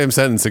literally the same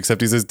sentence,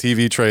 except he says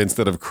TV tray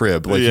instead of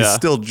crib. Like he's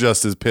still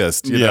just as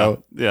pissed, you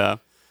know? Yeah.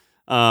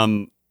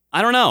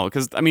 I don't know,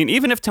 because I mean,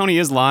 even if Tony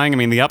is lying, I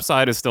mean, the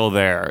upside is still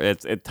there.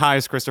 It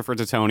ties Christopher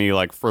to Tony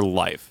like for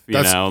life. You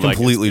That's know,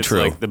 completely it's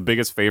true. like the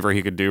biggest favor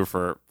he could do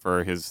for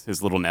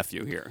his little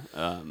nephew here.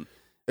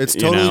 It's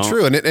totally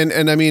true,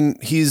 and I mean,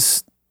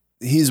 he's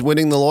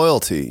winning the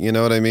loyalty. You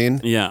know what I mean?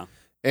 Yeah.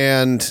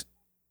 And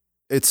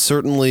it's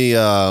certainly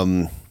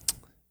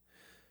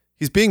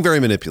he's being very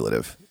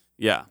manipulative.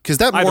 Yeah. Because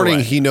that Either morning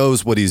way. he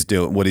knows what he's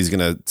doing, what he's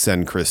gonna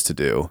send Chris to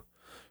do.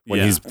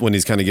 When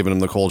he's kind of giving him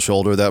the cold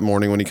shoulder that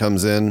morning when he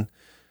comes in,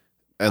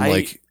 and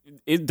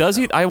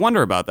I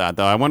wonder about that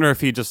though. I wonder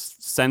if he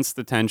just sensed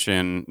the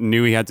tension,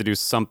 knew he had to do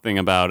something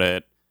about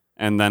it,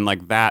 and then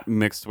like that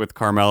mixed with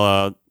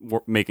Carmela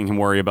making him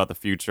worry about the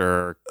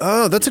future.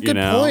 Oh, that's a good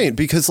point,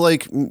 because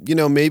like, you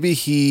know, maybe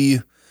he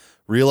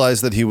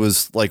realized that he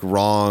was like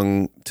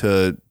wrong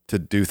to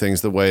do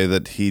things the way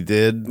that he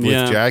did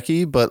with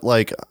Jackie, but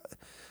like,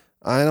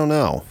 I don't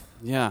know.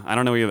 Yeah, I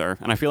don't know either.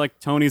 And I feel like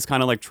Tony's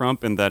kind of like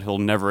Trump in that he'll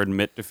never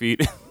admit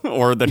defeat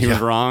or that he was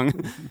wrong,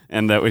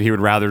 and that he would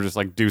rather just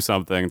like do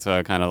something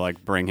to kind of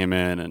like bring him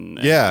in and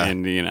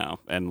you know,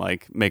 and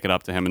like make it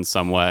up to him in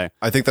some way.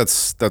 I think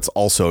that's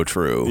also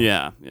true.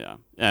 Yeah.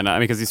 And I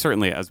mean, because he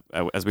certainly, as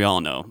we all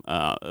know,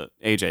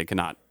 AJ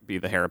cannot be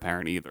the heir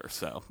apparent either.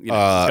 So, you know,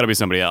 it's got to be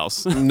somebody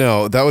else.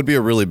 No, that would be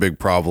a really big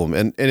problem.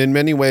 And in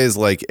many ways,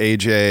 like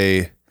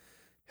AJ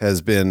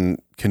has been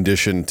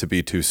conditioned to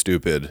be too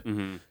stupid.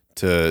 Mm-hmm.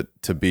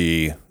 To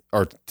be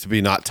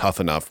not tough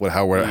enough,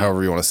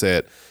 however you want to say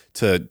it,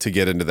 to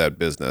get into that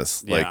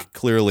business. Yeah. Like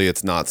clearly,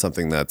 it's not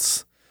something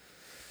that's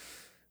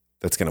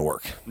going to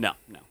work. No,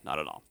 not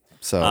at all.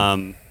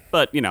 So,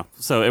 but you know,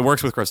 so it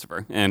works with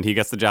Christopher, and he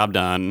gets the job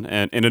done,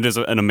 and it is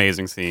an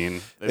amazing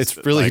scene. It's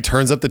really like, he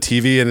turns up the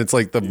TV, and it's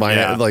like the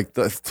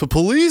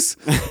police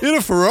in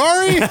a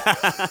Ferrari.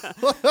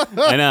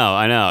 I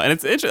know, and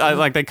it's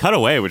like they cut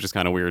away, which is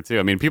kind of weird too.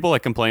 I mean, people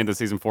like complained that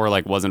season 4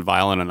 like wasn't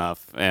violent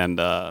enough, and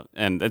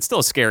it's still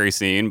a scary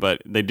scene,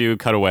 but they do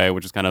cut away,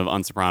 which is kind of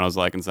un-Sopranos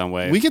like in some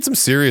ways. We get some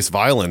serious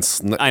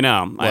violence. I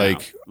know.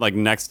 Like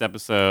next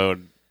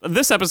episode,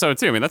 this episode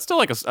too. I mean, that's still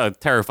like a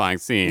terrifying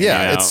scene.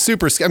 Yeah, you know? it's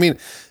super. I mean,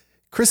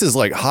 Chris is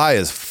like high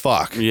as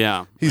fuck.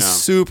 Yeah, he's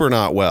super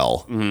not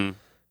well. Mm-hmm.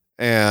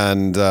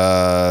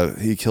 And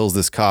he kills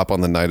this cop on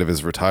the night of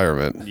his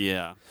retirement.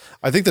 Yeah.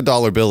 I think the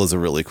dollar bill is a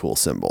really cool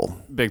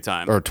symbol. Big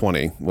time. Or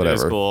 20,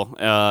 whatever. It is cool.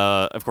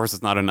 Of course,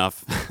 it's not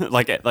enough.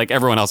 like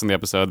everyone else in the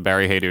episode,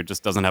 Barry Haydude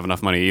just doesn't have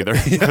enough money either.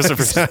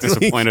 Christopher's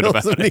disappointed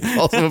about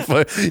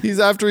it.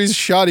 After he's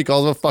shot, he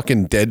calls him a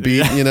fucking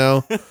deadbeat, you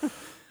know?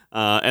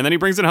 And then he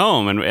brings it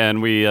home,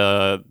 and we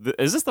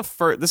is this the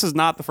first? This is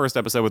not the first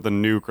episode with the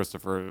new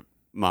Christopher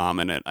mom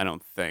in it. I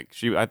don't think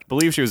I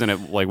believe she was in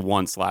it like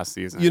once last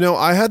season. You know,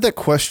 I had that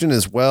question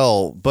as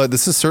well, but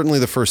this is certainly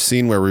the first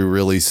scene where we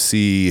really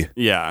see.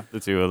 Yeah, the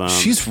two of them.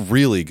 She's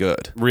really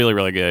good. Really,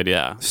 really good.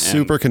 Yeah,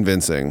 super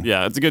convincing.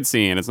 Yeah, it's a good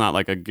scene. It's not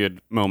like a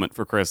good moment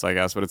for Chris, I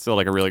guess, but it's still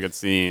like a really good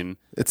scene.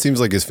 It seems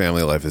like his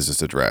family life is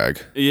just a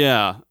drag.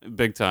 Yeah,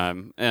 big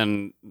time.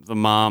 And the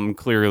mom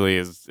clearly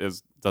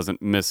is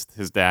doesn't miss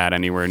his dad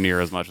anywhere near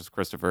as much as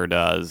Christopher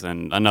does,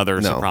 and another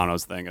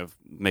Sopranos thing of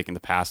making the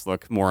past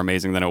look more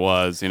amazing than it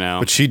was, you know.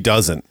 But she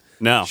doesn't.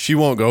 No. She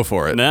won't go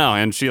for it. No,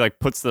 and she like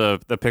puts the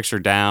picture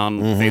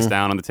down, face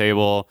down on the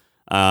table.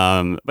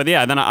 But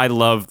yeah, then I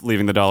love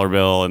leaving the dollar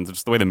bill, and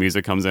just the way the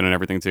music comes in and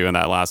everything too, and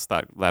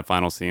that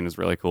final scene is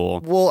really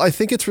cool. Well, I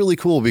think it's really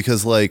cool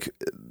because like,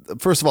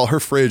 first of all, her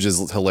fridge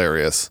is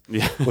hilarious.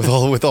 Yeah. with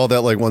all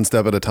that like one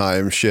step at a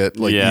time shit,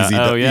 like Easy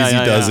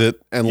does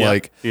it, and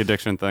like the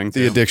addiction thing,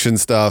 the addiction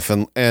stuff,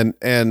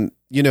 and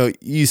you know,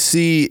 you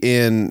see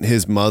in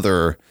his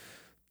mother,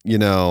 you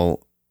know,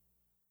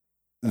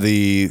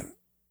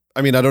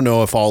 I mean, I don't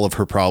know if all of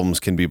her problems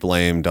can be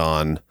blamed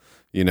on,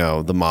 you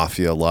know, the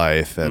mafia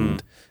life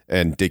and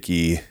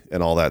Dickie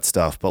and all that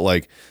stuff. But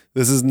like,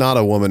 this is not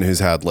a woman who's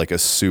had like a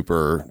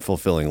super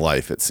fulfilling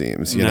life, it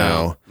seems, you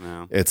know?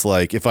 No. It's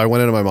like, if I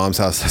went into my mom's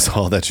house and I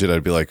saw all that shit,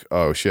 I'd be like,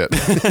 oh shit.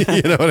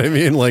 You know what I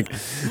mean? Like,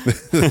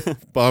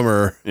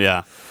 bummer.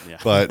 Yeah.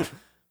 But.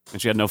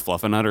 And she had no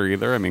fluff in her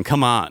either. I mean,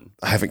 come on.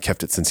 I haven't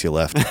kept it since you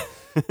left.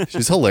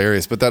 She's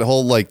hilarious, but that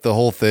whole like the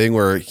whole thing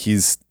where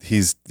he's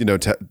you know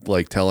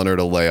like telling her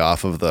to lay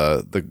off of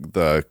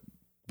the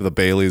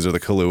Baileys or the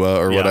Kahlua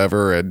or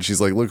whatever, and she's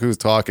like, "Look who's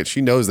talking."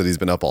 She knows that he's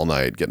been up all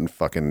night getting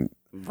fucking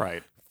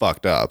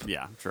fucked up.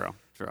 Yeah, true.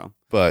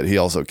 But he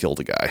also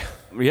killed a guy.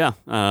 Yeah,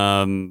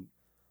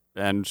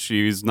 and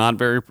she's not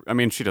very. I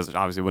mean, she doesn't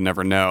obviously would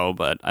never know,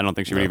 but I don't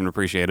think she would even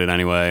appreciate it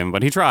anyway.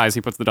 But he tries.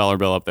 He puts the dollar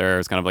bill up there.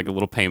 It's kind of like a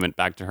little payment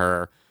back to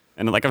her.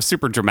 And like a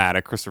super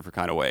dramatic Christopher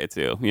kind of way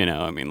too, you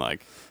know. I mean,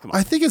 like, come on.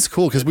 I think it's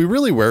cool because we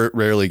really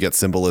rarely get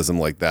symbolism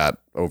like that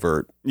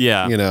overt.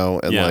 Yeah, you know,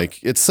 and like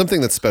it's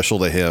something that's special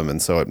to him,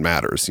 and so it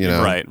matters, you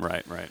know. Right.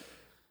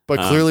 But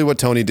clearly, what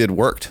Tony did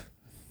worked.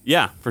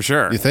 Yeah, for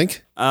sure. You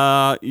think?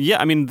 Yeah,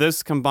 I mean,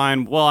 this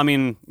combined, well, I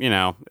mean,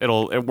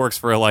 it works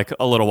for like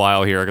a little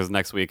while here because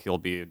next week he'll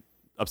be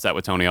upset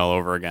with Tony all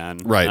over again.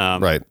 Right,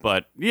 right.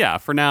 But yeah,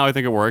 for now, I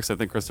think it works. I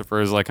think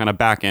Christopher is like kind of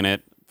back in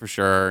it for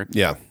sure.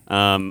 Yeah.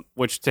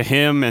 Which to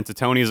him and to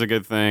Tony is a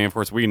good thing. Of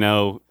course, we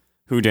know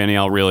who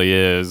Danielle really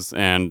is,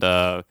 and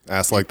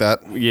ass like that.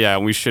 Yeah,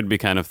 we should be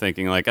kind of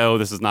thinking like, oh,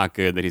 this is not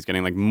good that he's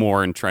getting like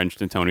more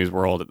entrenched in Tony's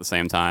world at the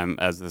same time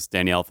as this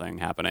Danielle thing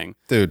happening.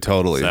 Dude,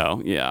 totally.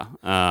 So yeah,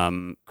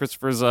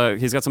 Christopher's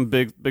he's got some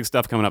big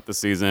stuff coming up this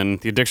season.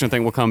 The addiction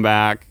thing will come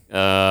back.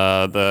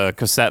 The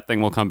cassette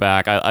thing will come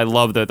back. I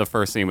love the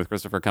first scene with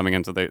Christopher coming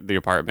into the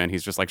apartment.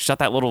 He's just like, shut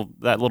that little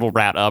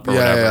rat up or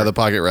whatever. Yeah, the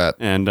pocket rat.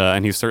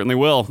 And he certainly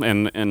will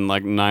in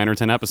like 9 or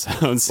 10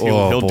 episodes.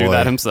 He'll do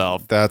that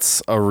himself.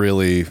 That's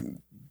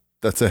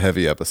a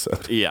heavy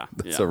episode. Yeah.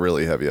 That's a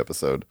really heavy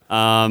episode.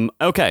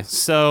 Okay,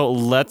 so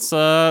let's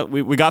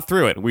we got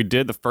through it. We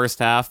did the first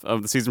half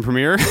of the season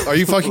premiere. Are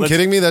you fucking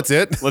kidding me? That's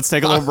it? Let's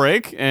take a little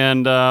break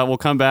and we'll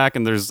come back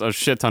and there's a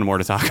shit ton more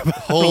to talk about.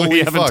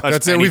 Holy fuck.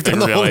 That's it. We've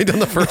done only done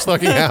the first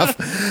fucking half.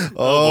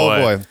 Oh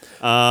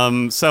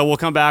boy. So we'll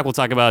come back. We'll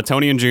talk about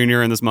Tony and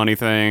Junior and this money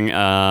thing.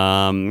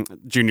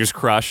 Junior's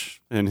crush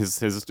and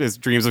his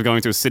dreams of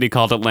going to a city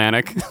called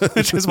Atlantic,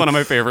 which is one of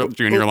my favorite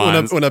Junior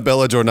lines. Una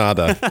bella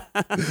giornata.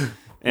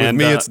 And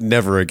with me, it's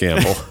never a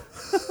gamble.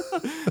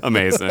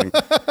 Amazing.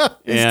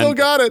 Still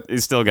got it.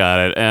 He's still got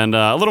it. And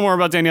a little more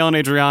about Danielle and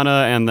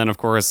Adriana, and then of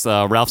course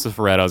Ralph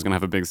Cifaretto is going to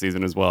have a big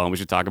season as well, and we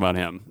should talk about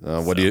him.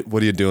 What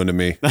are you doing to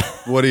me?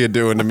 What are you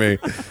doing to me?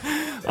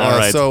 All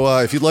right. So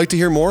if you'd like to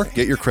hear more,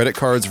 get your credit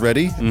cards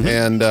ready,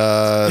 and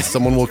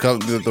someone will come.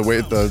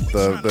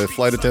 The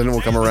flight attendant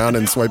will come around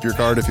and swipe your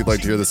card if you'd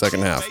like to hear the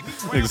second half.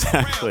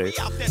 Exactly.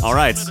 All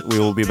right, we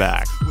will be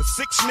back. With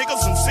 6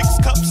 niggas and 6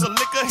 cups of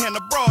liquor and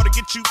a bra to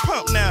get you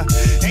pumped now.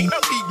 Ain't no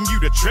needing you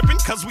to tripping,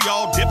 cause we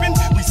all dipping.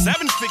 We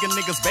 7-figure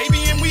niggas,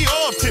 baby, and we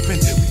all tipping.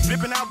 We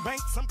flipping out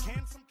banks, some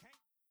can, some can't.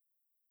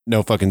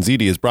 No Fucking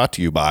Ziti is brought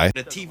to you by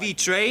A TV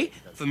tray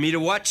for me to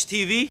watch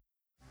TV.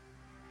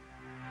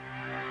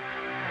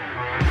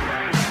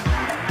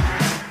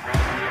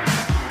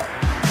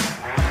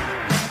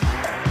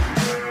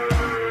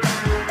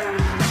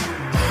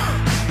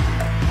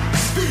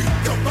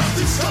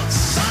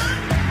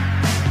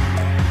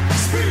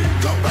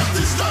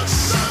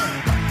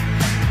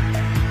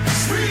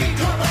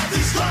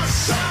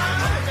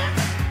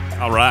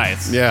 All right.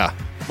 Yeah.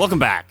 Welcome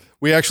back.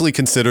 We actually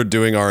considered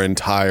doing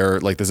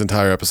this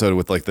entire episode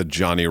with like the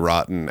Johnny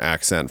Rotten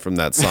accent from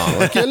that song.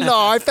 Like, your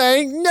life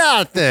ain't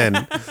nothing.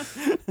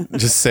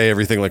 Just say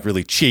everything like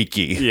really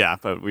cheeky. Yeah,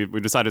 but we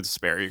decided to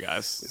spare you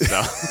guys.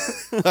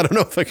 So I don't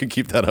know if I can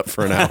keep that up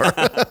for an hour.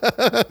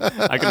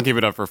 I can keep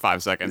it up for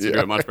 5 seconds. You do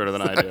it much better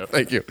than I do.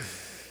 Thank you.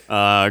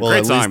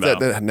 Great song,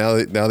 though.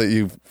 Now that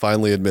you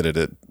finally admitted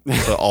it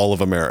to all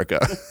of America.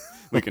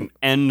 We can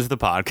end the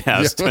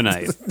podcast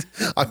tonight.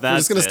 I'm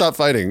just going to stop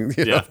fighting.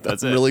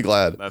 That's it. I'm really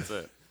glad. That's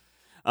it.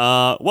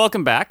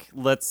 Welcome back.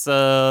 Let's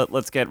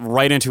get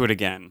right into it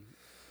again.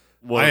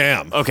 I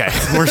am. Okay,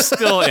 we're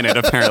still in it,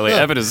 apparently.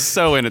 Evan is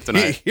so in it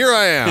tonight. Here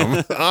I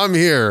am. I'm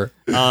here.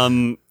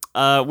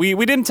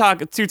 We didn't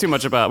talk too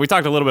much about, we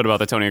talked a little bit about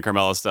the Tony and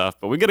Carmela stuff,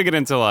 but we got to get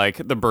into like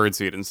the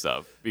birdseed and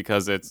stuff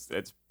because it's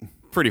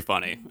pretty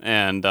funny.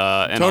 And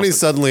Tony's also,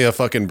 suddenly a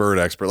fucking bird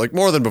expert, like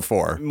more than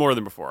before. More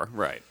than before,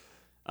 right.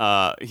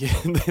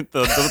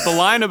 The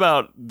line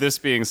about this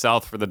being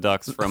south for the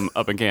ducks from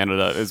up in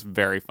Canada is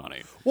very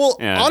funny. Well,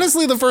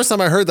 honestly, the first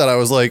time I heard that, I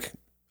was like,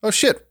 oh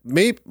shit,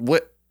 maybe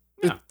what?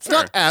 Yeah, it's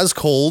not as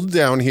cold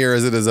down here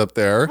as it is up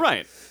there.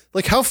 Right.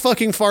 Like, how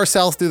fucking far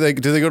south do they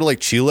go to, like,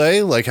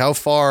 Chile? Like, how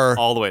far?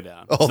 All the way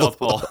down. South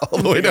Pole.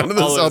 All the way down to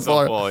the South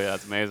Pole. Yeah,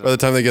 it's amazing. By the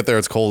time they get there,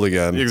 it's cold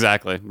again.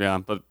 Exactly. Yeah,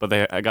 but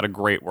I got a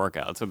great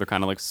workout, so they're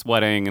kind of like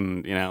sweating,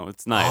 and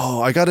it's nice.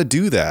 Oh, I got to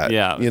do that.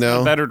 Yeah, you know,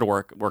 it's better to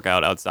work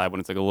out outside when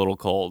it's like a little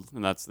cold,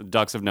 and the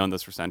ducks have known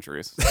this for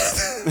centuries.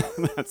 So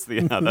that's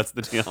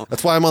the deal.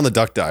 That's why I'm on the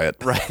duck diet.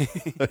 Right.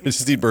 I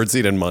just eat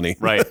birdseed and money.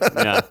 Right.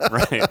 Yeah.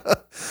 Right.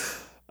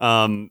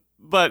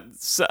 But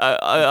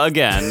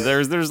again,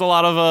 there's a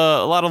lot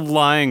of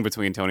lying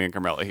between Tony and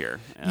Carmela here.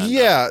 And,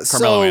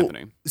 Carmela and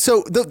Anthony.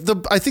 So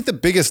I think the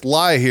biggest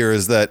lie here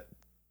is that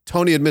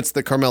Tony admits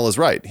that Carmela's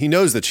right. He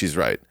knows that she's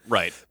right.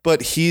 Right.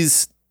 But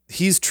he's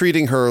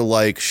treating her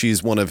like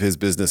she's one of his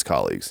business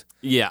colleagues.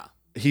 Yeah.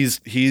 He's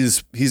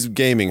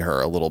gaming her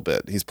a little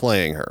bit. He's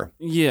playing her.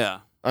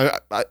 Yeah.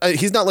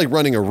 He's not like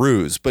running a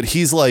ruse, but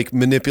he's like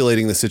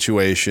manipulating the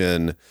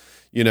situation,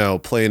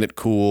 playing it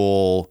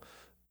cool.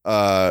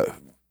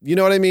 You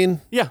know what I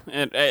mean? Yeah,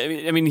 and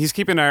I mean he's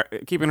keeping her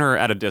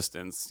at a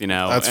distance,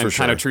 That's and for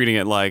sure. kind of treating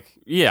it like,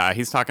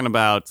 he's talking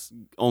about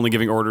only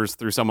giving orders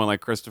through someone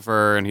like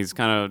Christopher, and he's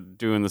kind of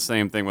doing the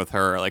same thing with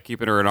her, like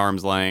keeping her at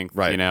arm's length.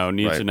 Right.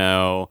 Need to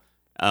know.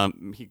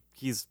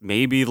 He's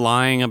maybe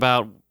lying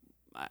about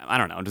I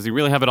don't know. Does he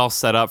really have it all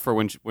set up for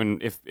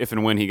if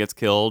and when he gets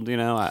killed? You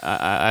know,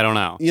 I don't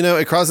know. You know,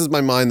 it crosses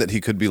my mind that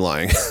he could be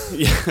lying.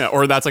 Yeah,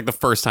 or that's like the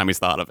first time he's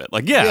thought of it.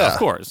 Like, yeah. Of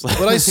course.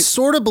 But I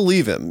sort of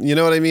believe him. You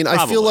know what I mean?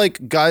 Probably. I feel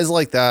like guys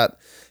like that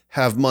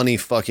have money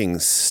fucking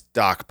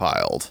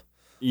stockpiled.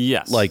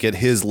 Yes. Like at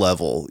his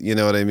level. You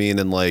know what I mean?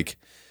 And like,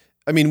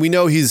 I mean, we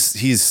know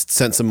he's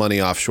sent some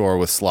money offshore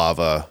with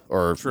Slava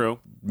or True.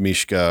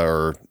 Mishka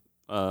or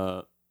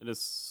it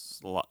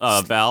is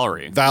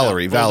Valerie.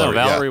 Valerie.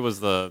 Valerie was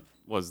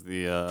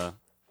the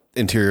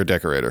interior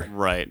decorator.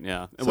 Right,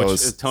 yeah. So Which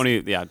is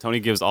Tony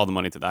gives all the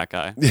money to that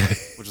guy.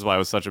 Which is why it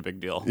was such a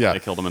big deal. Yeah. They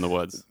killed him in the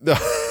woods.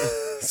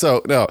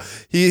 So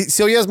he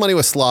has money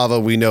with Slava,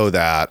 we know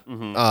that.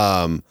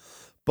 Mm-hmm.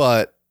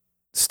 But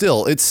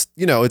still it's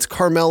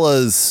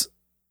Carmela's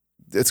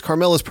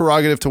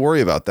prerogative to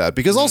worry about that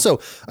because also,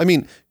 I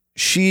mean,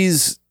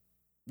 she's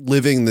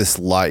living this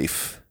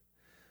life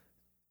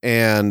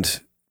and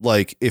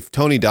like if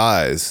Tony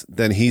dies,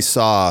 then he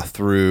saw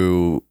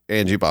through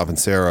Angie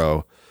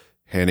Bopancero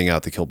handing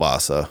out the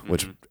kielbasa,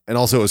 which and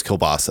also it was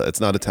kielbasa. It's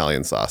not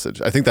Italian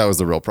sausage. I think that was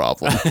the real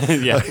problem.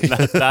 Yeah,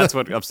 that's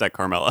what upset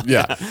Carmela.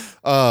 Yeah.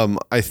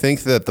 I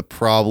think that the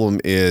problem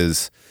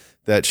is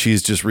that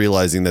she's just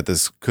realizing that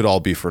this could all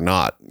be for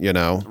naught, you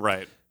know?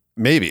 Right.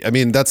 Maybe. I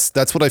mean, that's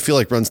what I feel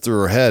like runs through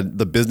her head,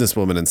 the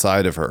businesswoman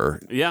inside of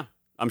her. Yeah,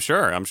 I'm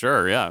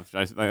sure. Yeah.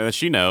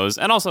 She knows.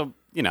 And also,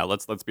 you know,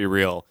 let's be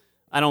real.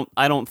 I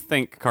don't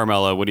think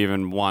Carmela would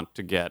even want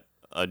to get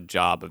a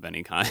job of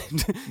any kind.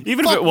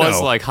 Even if it was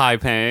like high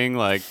paying,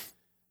 like,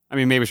 I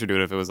mean, maybe she'd do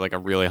it if it was like a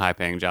really high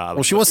paying job.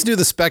 Well, she wants to do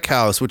the spec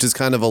house, which is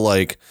kind of a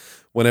like,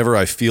 whenever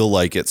I feel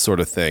like it sort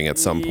of thing at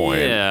some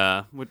point.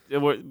 Yeah.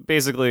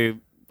 Basically,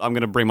 I'm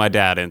going to bring my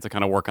dad in to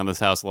kind of work on this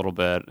house a little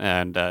bit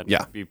and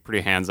be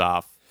pretty hands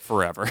off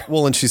forever.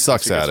 Well, and she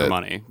sucks she at gets her it.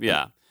 Money.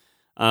 Yeah.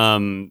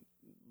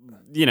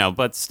 You know,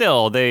 but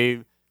still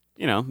they,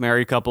 you know,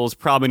 married couples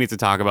probably need to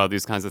talk about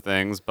these kinds of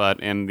things, but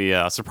in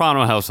the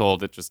Soprano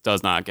household, it just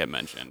does not get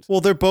mentioned.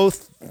 Well, they're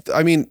both,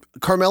 I mean,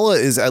 Carmela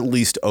is at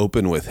least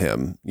open with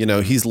him. You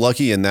know, he's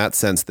lucky in that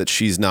sense that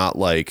she's not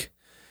like,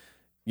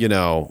 you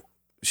know,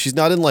 she's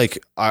not in like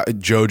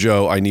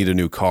JoJo, I need a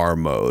new car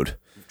mode.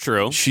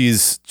 True.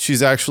 She's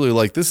actually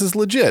like, this is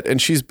legit.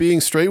 And she's being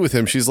straight with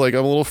him. She's like,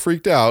 I'm a little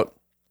freaked out.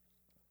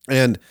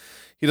 And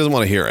he doesn't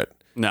want to hear it.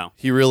 No.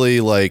 He really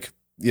like,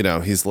 you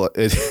know,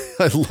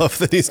 I love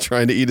that he's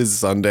trying to eat his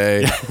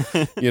sundae,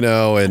 you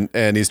know,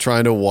 and he's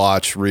trying to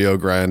watch Rio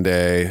Grande,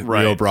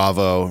 right. Rio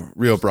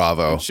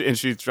Bravo. And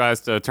she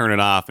tries to turn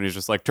it off and he's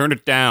just like, turn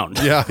it down.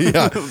 Yeah.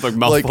 Like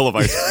mouthful of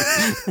ice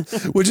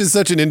cream. Which is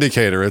such an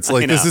indicator. It's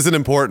like, this isn't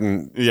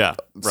important. Yeah.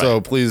 Right. So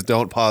please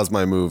don't pause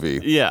my movie.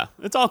 Yeah.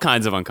 It's all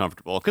kinds of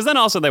uncomfortable. Because then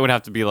also they would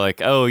have to be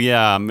like, oh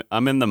yeah,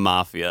 I'm in the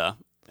mafia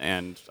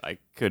and I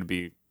could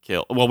be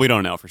killed. Well, we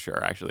don't know for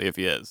sure, actually, if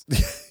he is.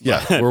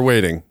 Yeah, we're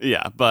waiting.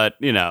 Yeah, but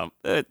you know,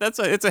 it's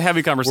a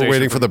heavy conversation. We're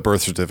waiting for the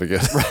birth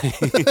certificate,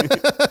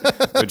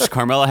 right? Which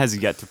Carmela has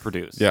yet to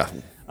produce. Yeah,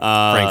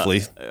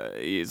 frankly.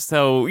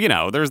 So you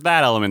know, there's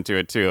that element to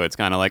it too. It's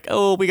kind of like,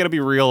 oh, we got to be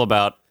real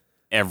about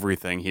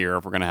everything here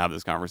if we're going to have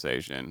this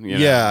conversation. You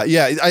know?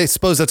 Yeah. I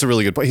suppose that's a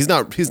really good point.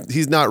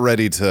 He's not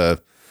ready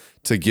to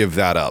give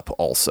that up.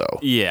 Also,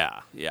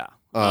 yeah.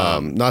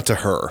 Not to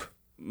her.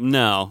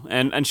 No,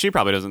 and she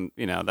probably doesn't,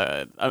 you know,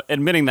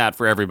 admitting that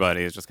for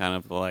everybody is just kind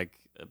of like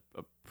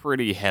a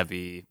pretty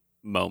heavy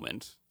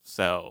moment.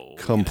 So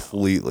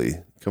completely.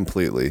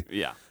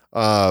 Yeah.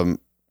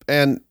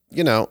 And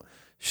you know,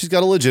 she's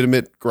got a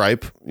legitimate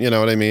gripe, you know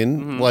what I mean?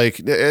 Mm-hmm. Like,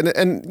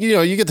 and you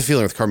know, you get the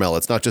feeling with Carmela,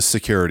 it's not just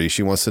security.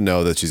 She wants to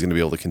know that she's going to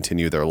be able to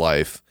continue their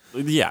life.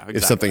 Yeah, exactly.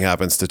 If something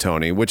happens to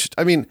Tony, which,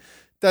 I mean,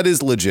 that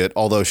is legit,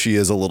 although she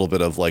is a little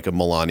bit of like a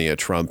Melania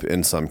Trump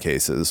in some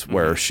cases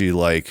where she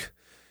like,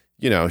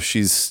 you know,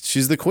 she's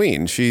the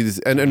queen. She's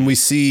and we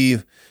see,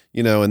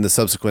 you know, in the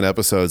subsequent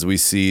episodes, we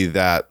see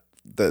that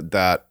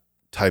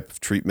type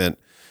of treatment,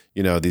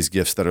 you know, these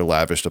gifts that are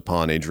lavished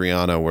upon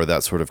Adriana, where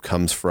that sort of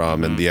comes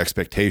from, and the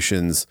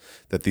expectations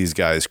that these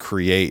guys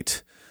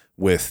create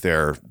with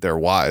their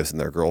wives and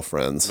their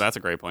girlfriends. That's a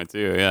great point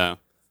too. Yeah.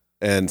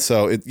 And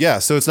so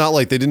it's not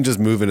like they didn't just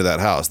move into that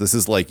house. This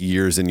is like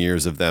years and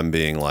years of them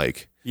being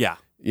like, yeah,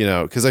 you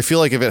know, because I feel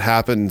like if it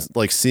happened,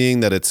 like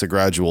seeing that it's a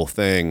gradual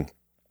thing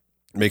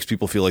makes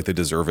people feel like they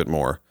deserve it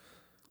more.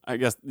 I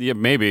guess, yeah,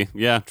 maybe.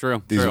 Yeah,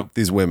 true.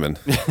 These women,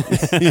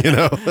 you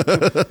know,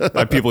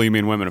 by people you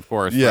mean women, of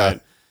course. Yeah.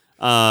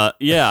 Right?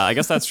 Yeah, I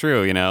guess that's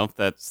true. You know,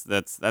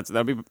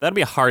 that'd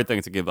be a hard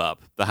thing to give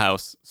up. The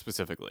house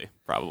specifically,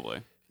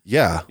 probably.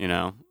 Yeah. You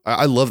know,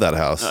 I love that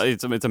house.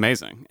 It's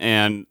amazing.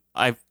 And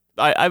I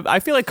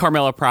feel like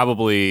Carmela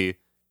probably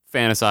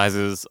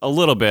fantasizes a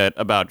little bit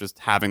about just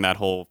having that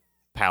whole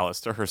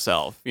palace to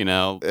herself, you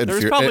know, and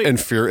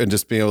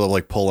just being able to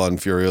like pull on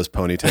Furio's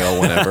ponytail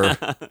whenever,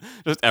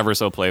 just ever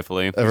so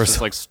playfully, just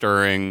like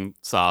stirring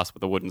sauce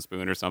with a wooden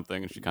spoon or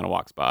something, and she kind of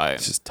walks by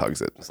and just tugs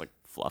it, just like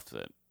fluffs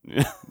it.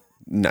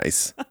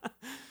 Nice.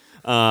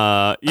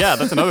 Yeah,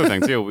 that's another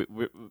thing too.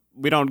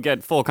 We don't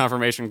get full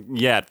confirmation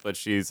yet, but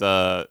she's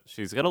got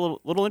a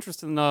little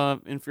interest in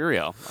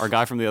Furio, our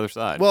guy from the other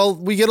side. Well,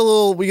 we get a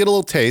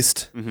little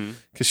taste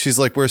because she's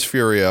like, "Where's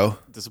Furio?"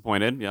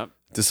 Disappointed. Yep.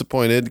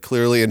 Disappointed,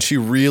 clearly, and she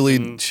really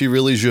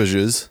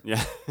zhuzhes.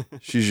 Yeah.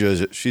 She's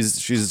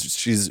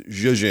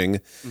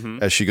zhuzhing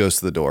as she goes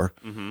to the door.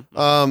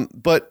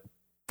 But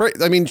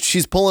I mean,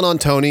 she's pulling on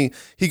Tony.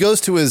 He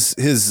goes to his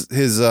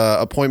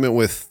appointment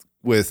with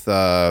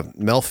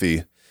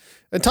Melfi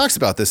and talks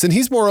about this, and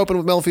he's more open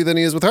with Melfi than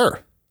he is with her.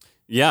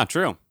 Yeah,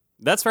 true.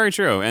 That's very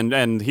true.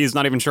 And he's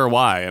not even sure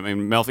why. I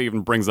mean, Melfi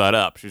even brings that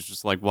up. She's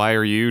just like, "Why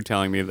are you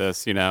telling me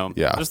this?" You know.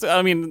 Yeah. Just,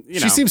 I mean, you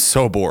know. She seems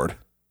so bored.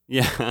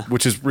 Yeah.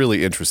 Which is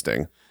really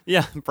interesting.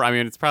 Yeah. I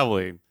mean, it's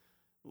probably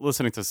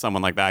listening to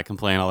someone like that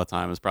complain all the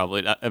time is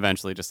probably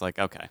eventually just like,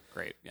 okay,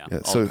 great. Yeah.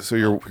 So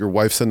your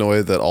wife's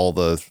annoyed that all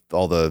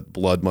the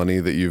blood money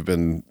that you've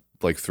been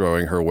like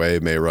throwing her way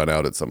may run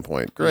out at some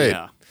point. Great.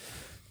 Yeah.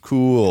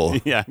 Cool.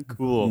 Yeah.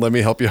 Cool. Let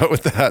me help you out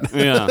with that.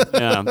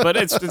 Yeah. But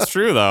it's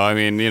true though. I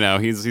mean, you know,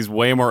 he's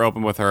way more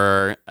open with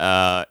her.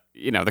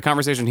 You know, the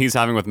conversation he's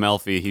having with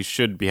Melfi, he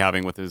should be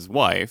having with his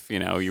wife. You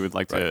know, you would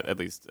like to at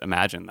least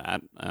imagine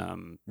that.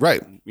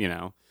 Right. You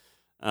know,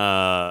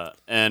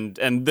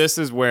 and this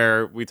is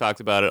where we talked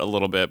about it a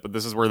little bit, but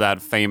this is where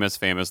that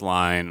famous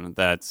line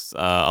that's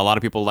a lot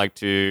of people like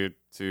to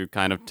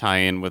kind of tie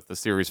in with the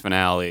series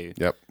finale.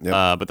 Yep.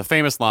 But the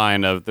famous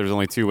line of "There's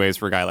only two ways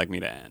for a guy like me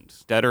to end: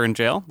 dead or in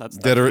jail." That's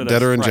dead or in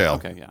right, jail.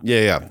 Okay, yeah.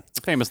 Yeah. It's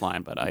a famous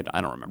line, but I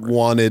don't remember.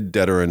 Wanted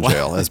dead or in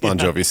jail, as Bon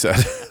Jovi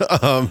said.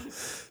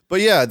 But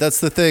yeah, that's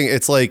the thing.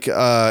 It's like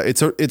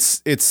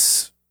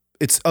it's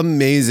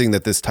amazing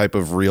that this type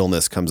of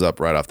realness comes up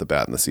right off the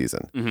bat in the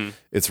season.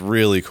 It's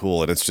really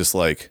cool, and it's just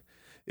like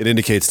it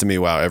indicates to me,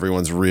 wow,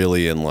 everyone's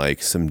really in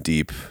like some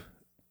deep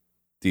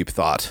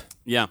thought.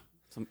 Yeah,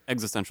 some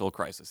existential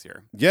crisis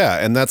here.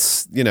 Yeah, and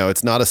that's, you know,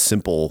 it's not a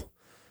simple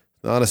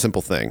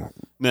thing.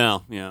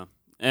 No, yeah,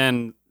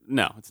 and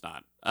no, it's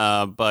not.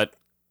 But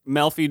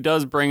Melfi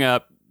does bring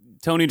up.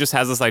 Tony just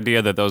has this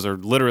idea that those are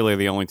literally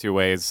the only two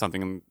ways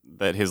something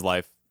that his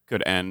life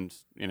could end,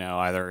 you know,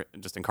 either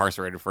just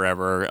incarcerated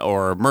forever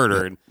or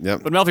murdered.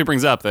 Yep. But Melfi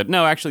brings up that,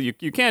 no, actually,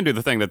 you can do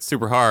the thing that's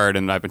super hard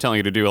and I've been telling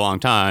you to do a long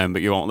time,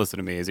 but you won't listen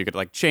to me, is you could,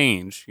 like,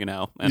 change, you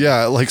know? And,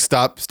 yeah, like,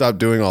 stop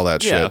doing all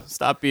that yeah, shit.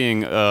 Stop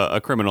being a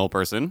criminal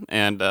person.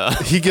 And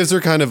he gives her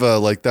kind of a,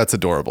 like, that's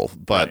adorable,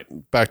 but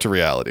right. Back to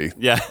reality.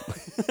 Yeah.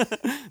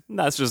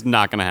 That's just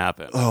not going to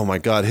happen. Oh, my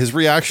God. His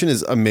reaction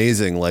is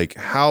amazing. Like,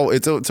 how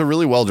it's a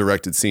really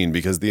well-directed scene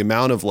because the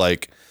amount of,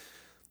 like,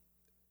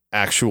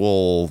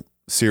 actual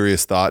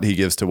serious thought he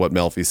gives to what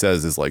Melfi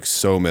says is like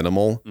so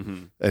minimal,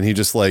 and he's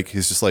just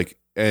like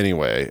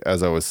anyway,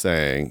 as I was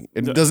saying,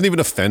 it doesn't even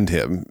offend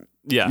him.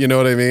 Yeah, you know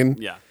what I mean?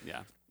 Yeah.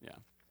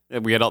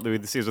 We had all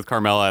the scenes with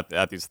Carmela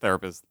at these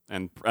therapists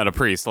and at a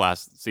priest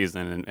last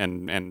season,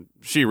 and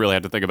she really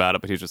had to think about it,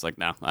 but he's just like,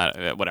 no,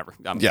 whatever.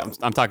 I'm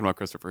talking about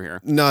Christopher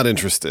here. Not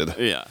interested.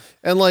 Yeah,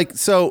 and like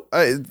so,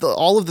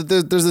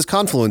 there's this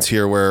confluence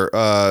here where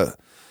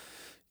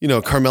you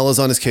know, Carmela's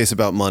on his case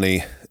about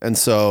money, and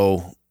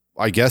so.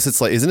 I guess it's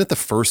like, isn't it the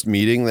first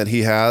meeting that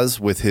he has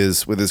with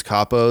his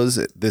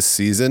capos this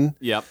season?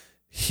 Yep.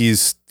 He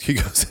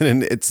goes in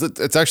and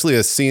it's actually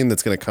a scene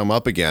that's going to come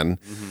up again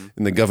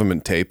in the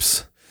government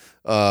tapes.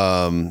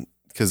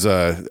 Because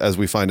as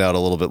we find out a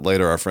little bit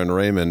later, our friend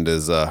Raymond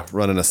is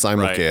running a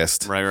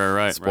simulcast.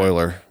 Right.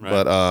 Spoiler.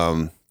 Right.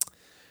 But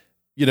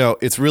you know,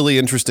 it's really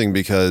interesting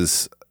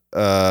because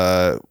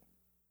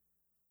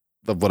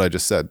of what I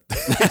just said.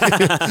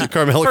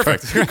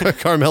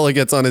 Carmela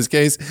gets on his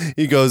case.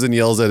 He goes and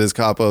yells at his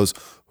capos,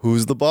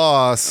 "Who's the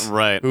boss?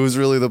 Right. Who's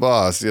really the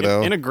boss?" You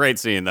know? In a great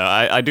scene, though.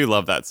 I do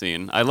love that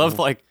scene. I love,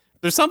 like,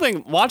 there's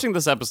something, watching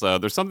this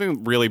episode, there's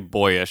something really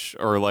boyish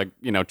or, like,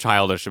 you know,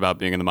 childish about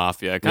being in the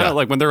mafia. Kind of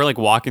like when they're, like,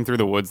 walking through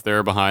the woods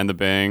there behind the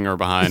Bing or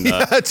behind...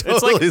 totally.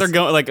 It's like they're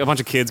going, like, a bunch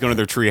of kids going to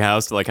their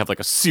treehouse to, like, have,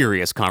 like, a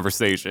serious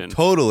conversation.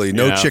 Totally.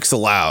 No chicks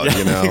allowed,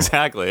 you know?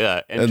 Exactly,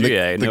 yeah. And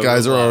the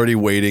guys are already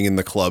waiting in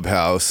the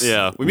clubhouse.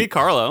 Yeah. We meet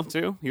Carlo,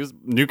 too. He was a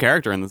new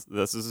character in this.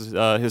 This is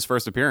his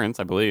first appearance,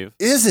 I believe.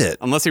 Is it?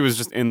 Unless he was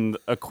just in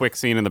a quick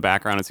scene in the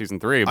background in season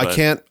 3. But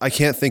I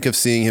can't think of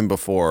seeing him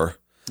before.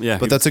 Yeah,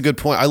 but that's a good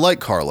point. I like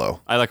Carlo.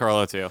 I like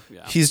Carlo too.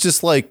 Yeah. He's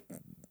just like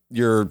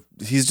the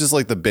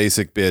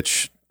basic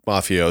bitch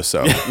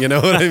mafioso. You know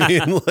what I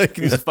mean? Like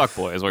he's a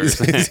fuckboy is what you're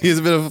saying. He's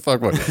a bit of a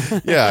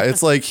fuckboy. Yeah,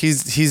 it's like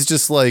he's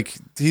just like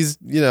he's,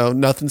 you know,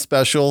 nothing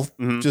special.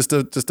 Just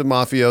a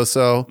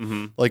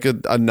mafioso. Like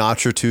a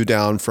notch or two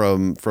down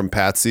from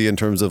Patsy in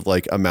terms of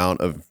like amount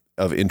of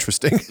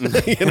interesting,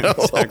 you know,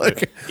 exactly.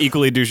 Like,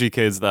 equally douchey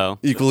kids though.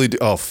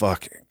 Oh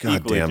fuck, god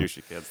equally damn,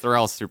 douchey kids. They're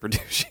all super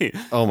douchey.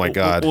 Oh my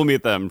god, we'll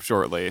meet them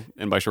shortly,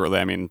 and by shortly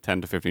I mean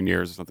 10 to 15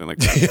 years or something like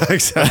that. Yeah,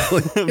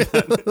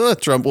 exactly.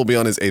 Trump will be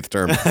on his 8th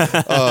term.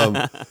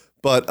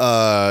 But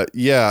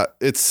yeah,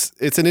 it's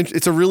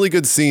a really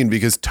good scene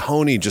because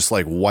Tony just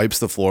like wipes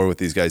the floor with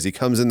these guys. He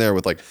comes in there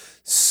with like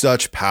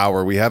such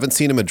power. We haven't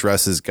seen him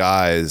address his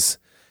guys.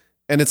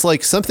 And it's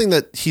like something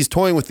that he's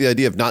toying with the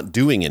idea of not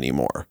doing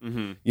anymore.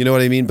 You know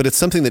what I mean? But it's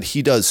something that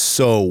he does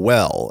so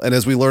well. And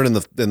as we learn in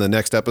the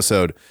next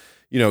episode,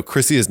 you know,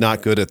 Chrissy is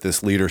not good at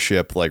this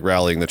leadership, like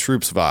rallying the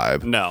troops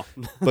vibe. No.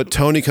 But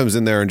Tony comes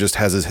in there and just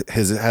has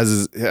his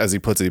as he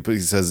puts it, he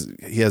says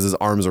he has his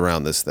arms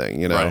around this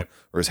thing, you know, Right.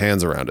 or his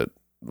hands around it.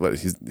 But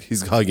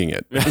he's hugging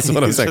it. That's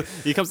what I'm saying.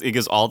 He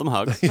gives all them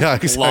hugs. Yeah,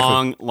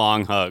 exactly.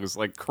 Long hugs,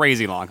 like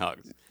crazy long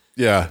hugs.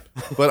 Yeah.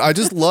 But I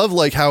just love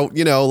like how,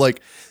 you know, like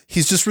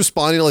he's just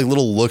responding to like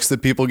little looks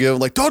that people give,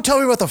 like, don't tell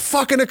me about the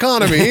fucking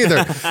economy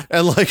either.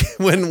 And like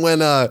when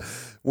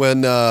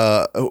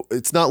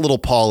it's not little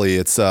Paulie,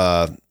 it's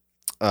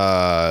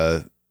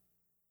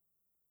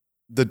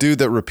the dude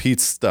that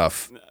repeats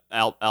stuff.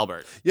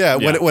 Albert. Yeah,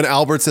 when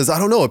Albert says, I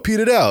don't know, it peed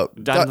it out.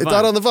 It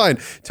died on the vine.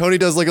 Tony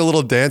does like a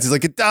little dance. He's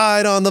like, it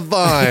died on the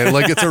vine.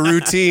 Like it's a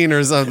routine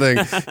or something.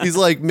 He's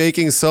like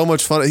making so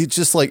much fun. He's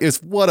just like,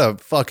 it's what a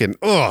fucking,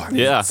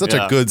 such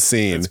a good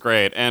scene. It's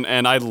great.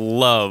 And I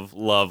love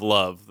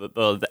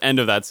the end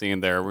of that scene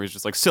there where he's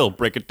just like, Sil,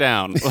 break it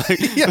down. Like,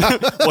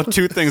 what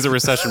two things are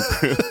recession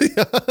proof?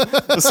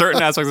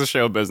 Certain aspects of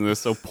show business,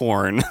 so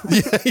porn.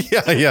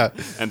 Yeah.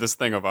 And this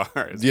thing of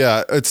ours.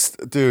 Yeah,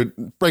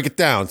 dude, break it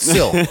down.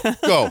 Sil.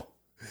 Go.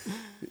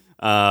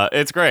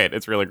 It's great.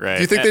 It's really great.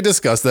 Do you think they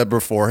discussed that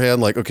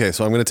beforehand? Like, okay,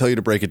 so I'm going to tell you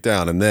to break it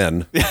down, and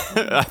then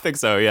I think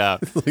so. Yeah.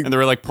 And there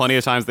were like plenty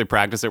of times they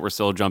practiced it where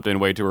Sil jumped in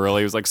way too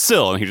early. He was like,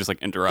 Sil, and he just like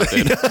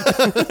interrupted.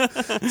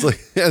 It's like,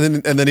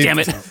 and then Damn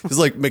it. He's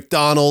like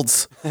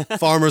McDonald's,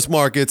 farmers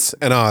markets,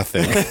 and our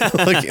thing.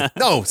 Like,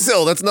 no,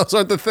 Sil, those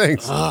aren't the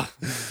things.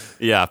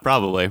 Yeah,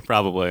 probably.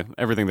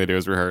 Everything they do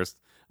is rehearsed.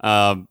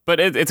 But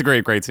it's a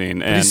great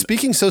scene. And he's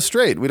speaking so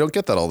straight. We don't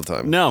get that all the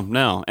time.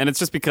 No. And it's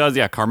just because,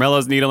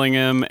 Carmela's needling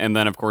him. And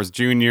then, of course,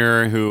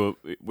 Junior, who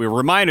we're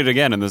reminded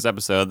again in this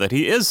episode that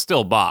he is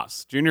still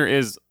boss. Junior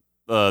is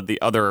the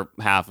other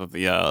half of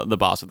the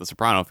boss of the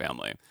Soprano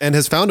family. And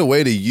has found a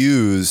way to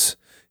use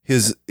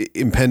his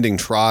impending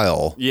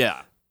trial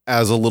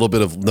as a little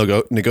bit of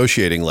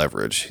negotiating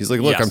leverage. He's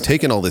like, look, I'm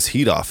taking all this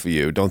heat off of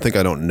you. Don't think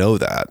I don't know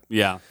that.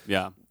 Yeah.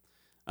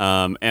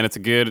 And it's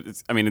good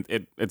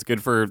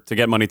to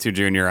get money to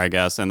Junior, I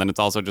guess. And then it's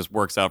also just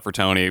works out for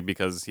Tony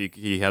because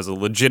he has a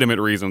legitimate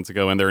reason to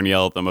go in there and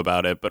yell at them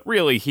about it. But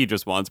really, he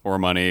just wants more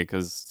money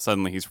because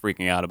suddenly he's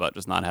freaking out about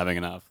just not having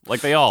enough,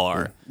 like they all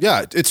are.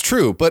 Yeah, it's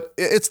true. But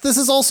this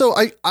is also,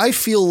 I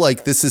feel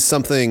like this is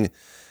something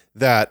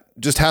that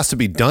just has to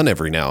be done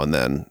every now and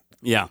then.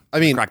 Yeah. I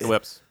mean, crack the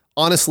whips.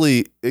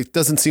 Honestly, it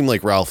doesn't seem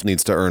like Ralph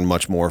needs to earn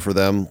much more for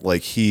them.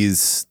 Like he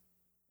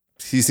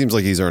seems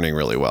like he's earning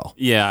really well.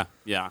 Yeah.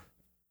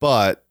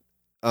 But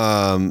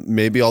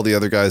maybe all the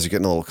other guys are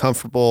getting a little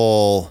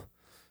comfortable.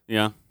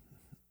 Yeah.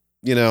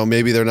 You know,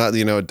 maybe they're not,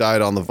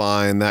 died on the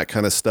vine, that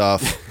kind of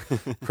stuff.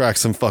 Crack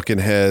some fucking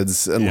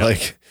heads. And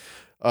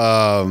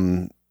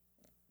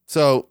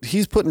so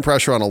he's putting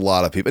pressure on a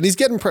lot of people. And he's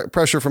getting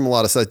pressure from a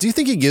lot of sides. Do you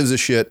think he gives a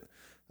shit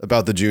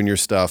about the Junior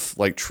stuff,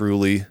 like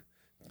truly?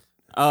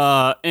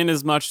 In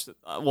as much,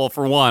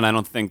 for one, I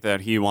don't think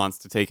that he wants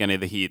to take any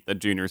of the heat that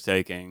Junior's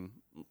taking.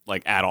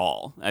 Like at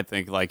all. I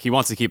think like he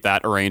wants to keep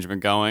that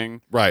arrangement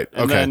going. Right.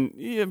 And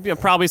okay. then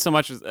probably so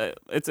much as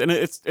it's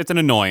an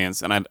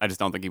annoyance, and I just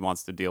don't think he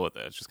wants to deal with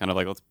it. It's just kind of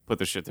like, let's put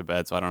this shit to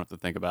bed so I don't have to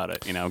think about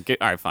it. All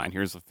right, fine.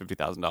 Here's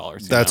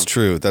 $50,000. That's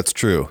true. That's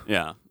true.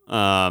 Yeah.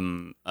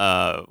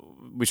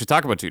 We should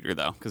talk about Junior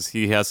though, because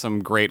he has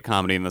some great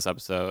comedy in this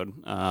episode.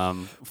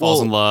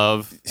 Falls in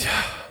love.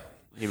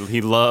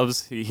 He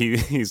loves.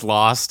 He's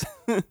lost,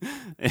 and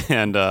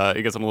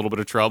he gets in a little bit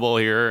of trouble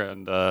here,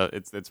 and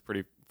it's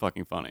pretty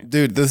fucking funny.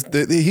 Dude,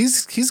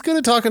 he's good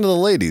at talking to the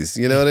ladies.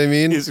 You know what I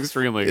mean? He's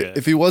extremely good.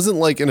 If he wasn't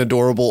like an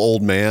adorable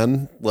old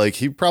man, like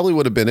he probably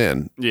would have been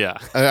in. Yeah.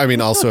 I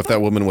mean, also if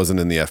that woman wasn't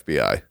in the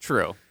FBI.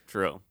 True.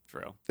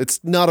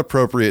 It's not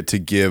appropriate to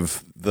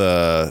give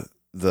the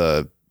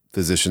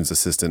physician's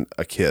assistant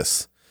a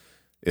kiss,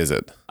 is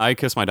it? I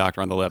kiss my doctor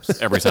on the lips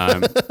every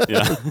time.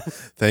 Yeah.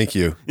 Thank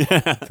you.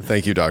 Yeah.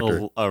 Thank you,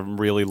 doctor. A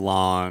really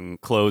long,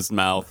 closed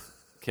mouth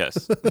kiss.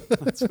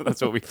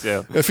 That's what we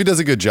do. If he does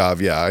a good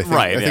job, yeah. I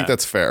think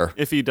that's fair.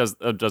 If he does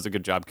a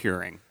good job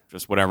curing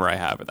just whatever I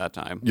have at that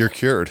time. You're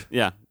cured.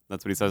 Yeah,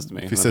 that's what he says to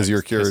me. If he says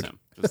you're cured.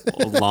 Just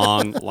a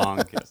long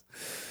kiss.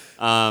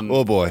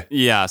 Oh boy.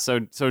 Yeah, so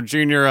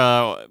Junior,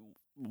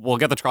 we'll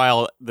get the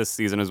trial this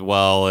season as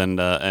well,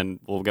 and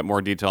we'll get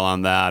more detail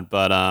on that.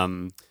 But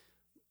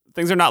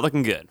things are not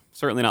looking good.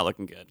 Certainly not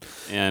looking good.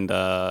 And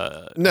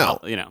no,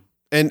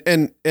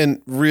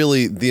 And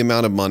really, the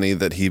amount of money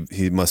that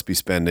he must be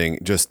spending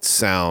just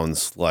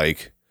sounds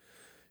like,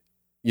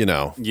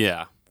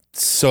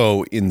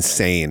 so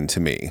insane to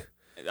me.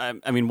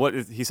 I mean, what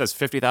he says,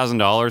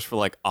 $50,000 for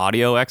like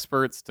audio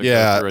experts to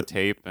go through a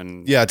tape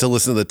and to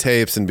listen to the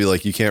tapes and be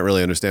like, you can't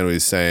really understand what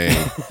he's saying.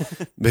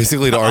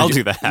 Basically, to argue, I'll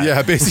do that.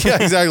 Yeah, basically,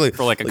 yeah, exactly.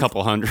 For like a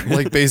couple hundred.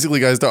 Like basically,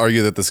 guys, to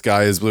argue that the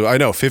sky is blue. I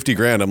know,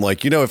 $50,000. I'm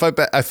like, if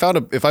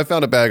I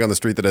found a bag on the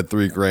street that had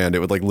 $3,000, it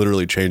would like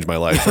literally change my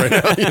life right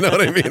now. You know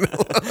what I mean?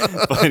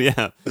 But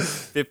yeah,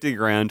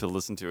 $50,000 to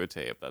listen to a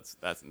tape.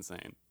 That's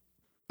insane.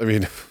 I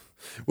mean,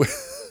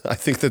 I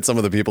think that some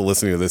of the people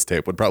listening to this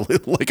tape would probably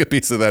like a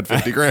piece of that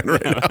 50 grand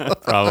right now.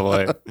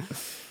 Probably.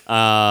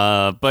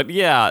 But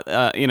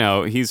yeah,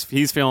 he's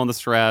feeling the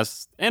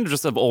stress and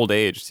just of old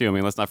age too. I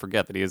mean, let's not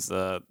forget that he's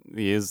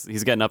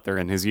getting up there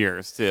in his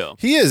years too.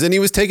 He is, and he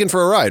was taken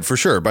for a ride for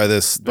sure by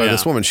this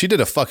woman. She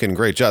did a fucking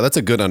great job. That's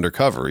a good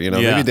undercover.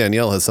 Maybe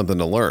Danielle has something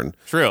to learn.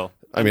 True.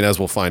 I mean, as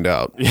we'll find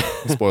out.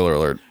 Spoiler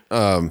alert.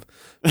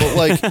 But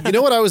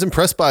what I was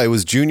impressed by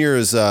was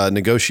Junior's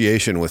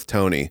negotiation with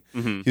Tony.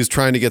 Mm-hmm. He was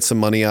trying to get some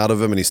money out of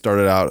him, and he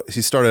started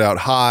out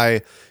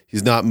high.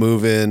 He's not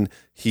moving.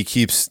 He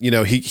keeps,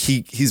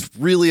 he's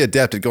really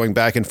adept at going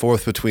back and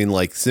forth between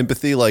like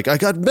sympathy, like I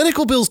got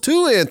medical bills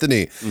too,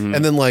 Anthony. Mm-hmm.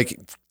 And then like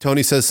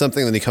Tony says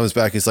something, then he comes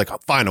back. He's like,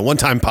 fine, a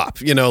one-time pop,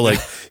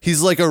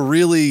 he's like a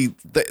really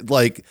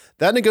like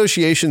that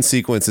negotiation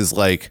sequence is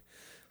like,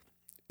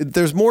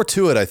 there's more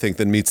to it, I think,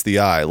 than meets the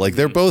eye. Like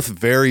they're both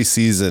very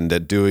seasoned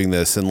at doing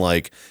this. And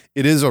like,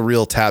 it is a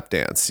real tap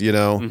dance,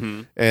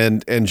 mm-hmm.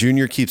 and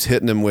Junior keeps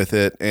hitting him with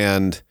it.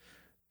 And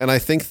I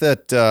think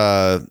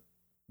that,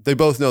 they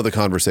both know the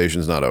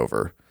conversation's not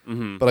over,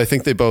 mm-hmm. but I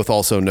think they both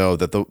also know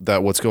that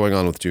that what's going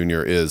on with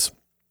Junior is,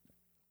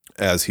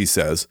 as he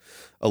says,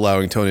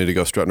 allowing Tony to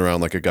go strutting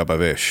around like a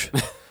gabavish.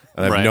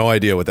 And I have no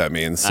idea what that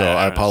means, so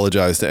I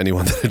apologize to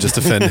anyone that I just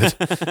offended.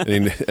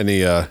 any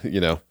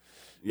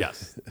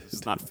Yes,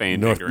 it's not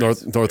feigned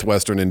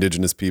Northwestern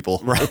indigenous people,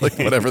 right? Like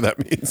whatever that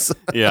means.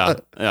 yeah,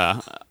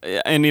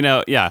 and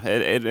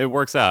it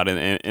works out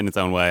in its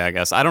own way, I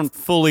guess. I don't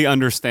fully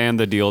understand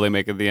the deal they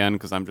make at the end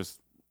because I'm just,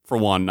 for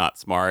one, not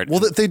smart.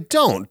 Well, they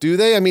don't, do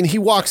they? I mean, he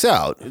walks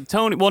out.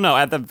 Tony. Well, no.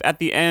 At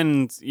the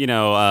end,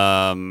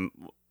 when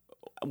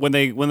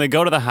they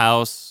go to the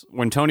house,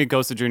 when Tony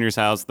goes to Junior's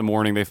house the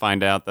morning, they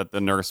find out that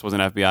the nurse was an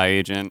FBI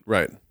agent.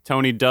 Right.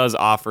 Tony does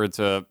offer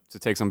to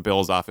take some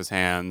bills off his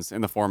hands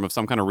in the form of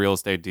some kind of real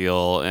estate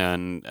deal,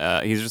 and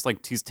he's just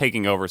like he's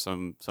taking over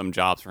some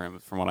jobs for him,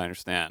 from what I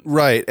understand.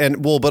 Right,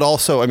 and but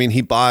also, I mean,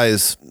 he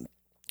finds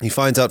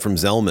out from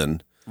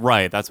Zellman.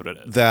 Right, that's what it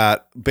is.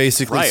 That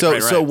basically, right.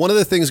 So one of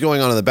the things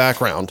going on in the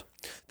background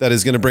that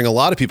is going to bring a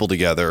lot of people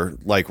together,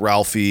 like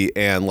Ralphie,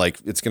 and like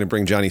it's going to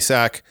bring Johnny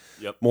Sack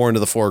more into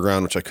the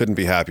foreground, which I couldn't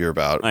be happier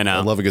about. I know.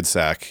 I love a good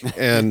sack.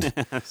 And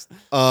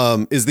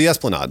is the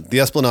Esplanade. The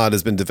Esplanade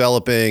has been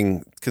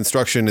developing.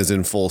 Construction is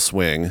in full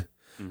swing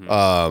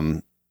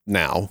now.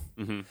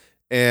 Mm-hmm.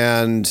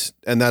 And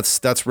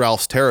that's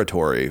Ralph's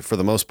territory for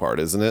the most part,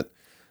 isn't it?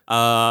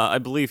 I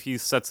believe he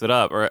sets it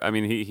up. Or I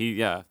mean,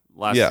 he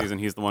Last season,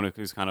 he's the one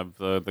who's kind of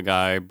the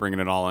guy bringing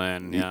it all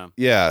in. Yeah.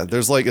 Yeah.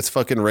 There's like, it's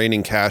fucking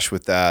raining cash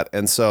with that.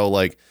 And so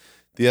like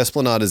the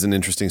Esplanade is an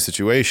interesting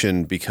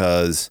situation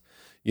because,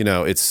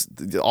 it's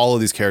all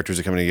of these characters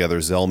are coming together,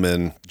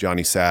 Zellman,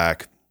 Johnny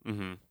Sack,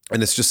 and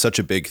it's just such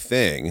a big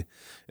thing.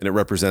 And it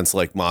represents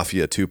like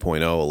Mafia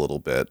 2.0 a little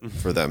bit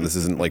for them. This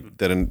isn't like,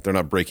 they're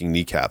not breaking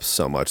kneecaps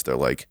so much. They're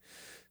like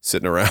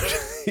sitting around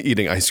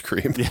eating ice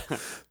cream. Yeah.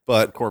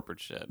 But corporate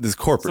shit. This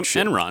corporate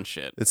some shit. Enron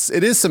shit.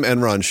 It is some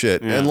Enron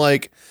shit. Yeah. And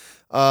like,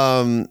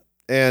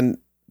 and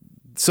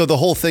so the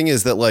whole thing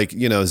is that like,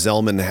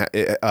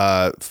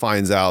 Zellman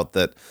finds out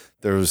that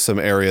there was some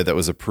area that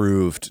was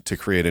approved to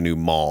create a new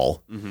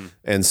mall. Mm-hmm.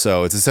 And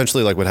so it's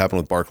essentially like what happened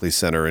with Barclays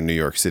Center in New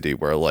York City,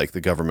 where like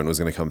the government was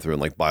going to come through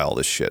and like buy all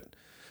this shit.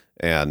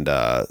 And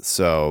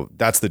so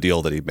that's the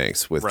deal that he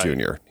makes with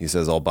Junior. He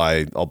says, I'll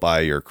buy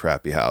your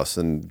crappy house.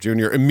 And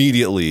Junior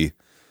immediately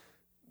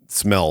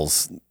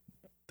smells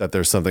that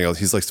there's something else.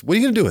 He's like, what are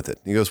you going to do with it?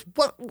 He goes,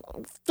 what?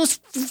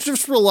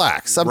 Just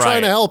relax. I'm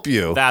trying to help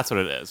you. That's what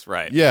it is.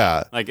 Right.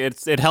 Yeah. Like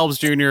it helps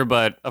Junior,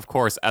 but of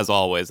course, as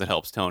always, it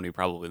helps Tony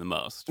probably the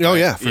most. Right? Oh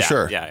yeah, for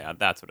sure. Yeah.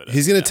 That's what it is.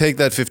 He's going to take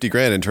that 50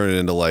 grand and turn it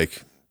into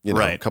like,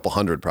 a couple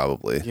hundred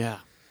probably. Yeah.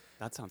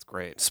 That sounds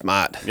great.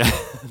 Smart. Yeah,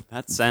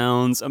 that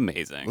sounds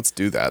amazing. Let's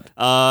do that.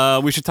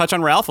 We should touch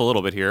on Ralph a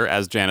little bit here,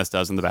 as Janice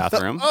does in the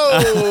bathroom.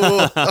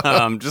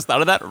 Just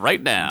thought of that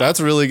right now. That's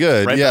really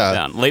good. Write that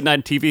down. Late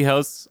night TV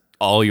hosts,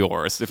 all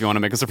yours if you want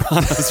to make a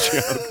Sopranos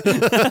joke.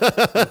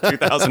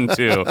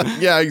 2002.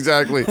 Yeah,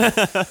 exactly. They.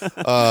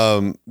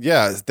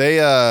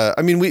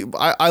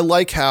 I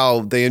like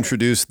how they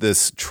introduced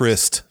this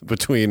tryst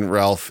between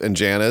Ralph and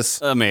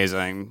Janice.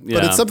 Amazing. Yeah.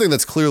 But it's something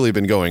that's clearly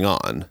been going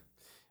on.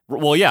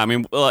 Well, yeah, I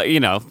mean,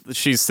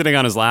 she's sitting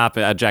on his lap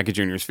at Jackie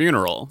Jr.'s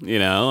funeral,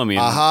 I mean.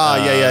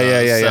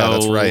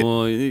 That's right.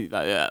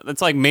 Yeah,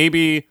 it's like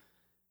maybe,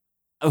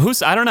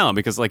 I don't know,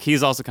 because like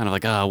he's also kind of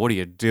like, oh, what are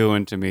you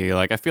doing to me?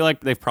 Like, I feel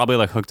like they've probably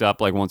like hooked up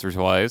like once or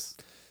twice.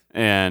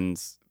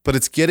 But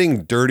it's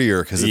getting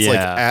dirtier because it's like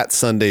at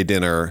Sunday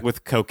dinner.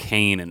 With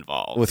cocaine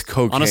involved. With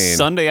cocaine. On a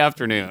Sunday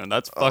afternoon.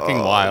 That's fucking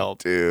wild.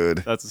 Dude.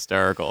 That's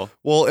hysterical.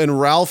 Well,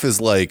 and Ralph is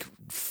like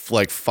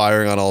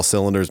firing on all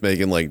cylinders,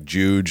 making like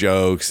Jew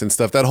jokes and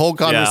stuff. That whole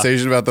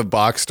conversation about the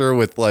Boxster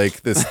with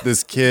like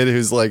this kid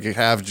who's like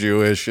half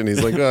Jewish, and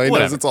he's like, oh, he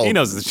knows it's all. He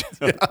knows it's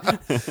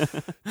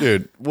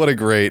Dude, what a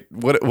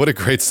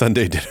great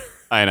Sunday dinner.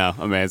 I know,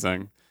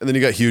 amazing. And then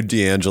you got Hugh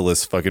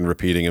DeAngelis fucking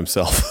repeating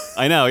himself.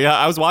 I know. Yeah,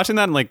 I was watching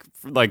that and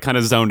like kind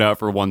of zoned out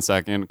for 1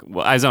 second.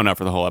 Well, I zoned out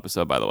for the whole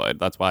episode, by the way.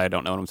 That's why I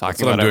don't know what I'm talking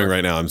That's what about. I'm doing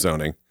right now. I'm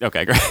zoning.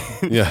 Okay, great.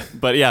 Yeah.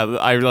 But yeah,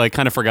 I like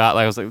kind of forgot.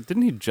 Like I was like,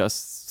 didn't he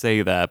just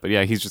say that? But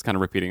yeah, he's just kind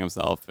of repeating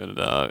himself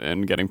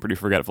and getting pretty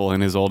forgetful in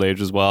his old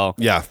age as well.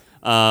 Yeah.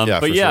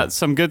 But yeah, sure.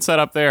 some good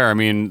setup there. I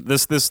mean,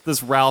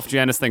 this Ralph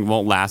Janice thing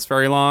won't last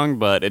very long,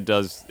 but it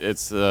does.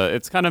 It's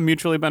kind of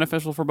mutually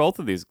beneficial for both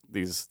of these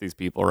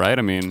people, right?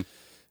 I mean,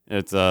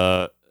 it's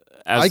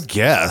I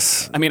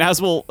guess. I mean, as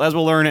we'll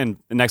learn in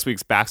next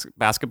week's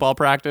basketball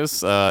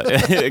practice,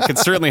 it could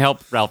certainly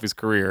help Ralphie's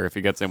career if he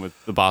gets in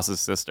with the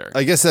boss's sister.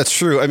 I guess that's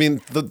true. I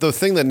mean, the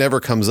thing that never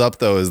comes up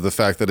though is the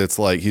fact that it's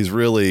like he's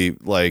really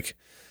like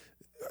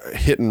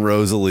hitting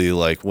Rosalie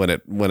like when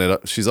it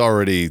she's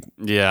already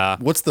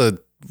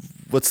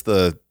What's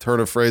the turn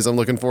of phrase I'm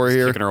looking for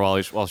here? Kicking her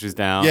while she's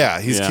down. Yeah,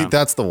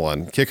 that's the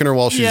one. Kicking her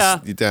while she's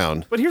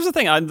down. But here's the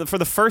thing: for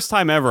the first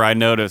time ever, I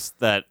noticed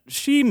that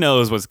she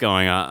knows what's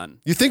going on.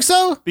 You think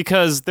so?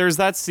 Because there's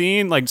that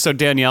scene, like, so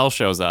Danielle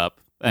shows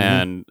up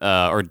and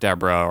or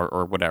Deborah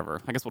or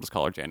whatever. I guess we'll just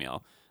call her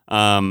Danielle.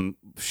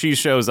 She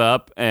shows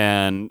up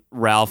and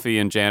Ralphie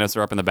and Janice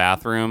are up in the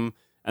bathroom.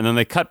 And then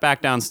they cut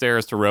back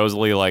downstairs to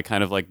Rosalie, like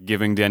kind of like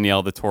giving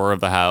Danielle the tour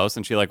of the house.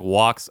 And she like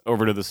walks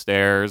over to the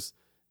stairs.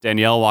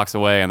 Danielle walks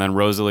away, and then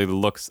Rosalie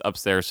looks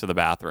upstairs to the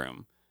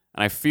bathroom.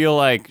 And I feel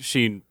like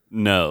she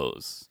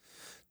knows.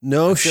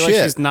 No shit. Like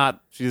she's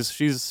not.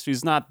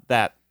 She's not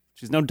that.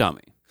 She's no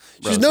dummy.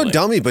 She's no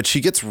dummy, but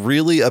she gets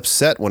really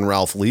upset when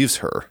Ralph leaves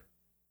her.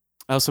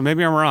 Oh, so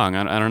maybe I'm wrong.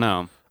 I don't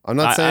know. I'm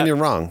not saying you're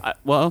wrong.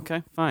 Well,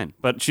 okay, fine.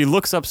 But she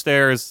looks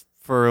upstairs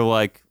for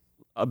like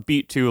a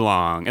beat too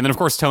long, and then of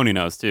course Tony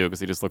knows too because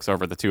he just looks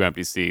over at the two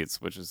empty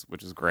seats, which is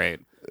great.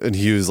 And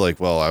he was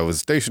like, "Well, I was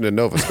stationed in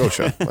Nova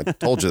Scotia. I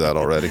told you that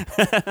already."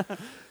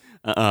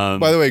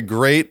 By the way,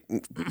 great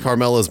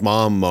Carmela's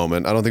mom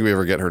moment. I don't think we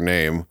ever get her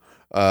name.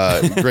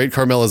 Great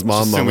Carmela's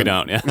mom moment. We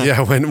don't. Yeah.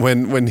 Yeah.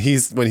 When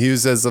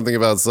Hughes says something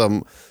about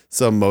some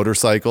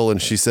motorcycle,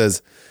 and she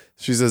says,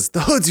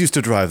 the Hoods used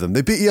to drive them.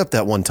 They beat you up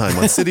that one time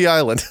on City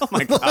Island. Oh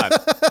my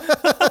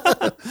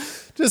God.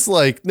 Just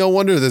like, no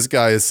wonder this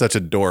guy is such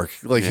a dork.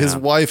 Like his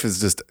wife is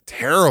just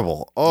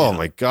terrible. Oh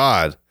my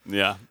God.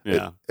 Yeah.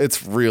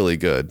 It's really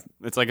good.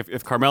 It's like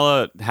if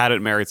Carmela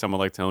hadn't married someone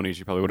like Tony,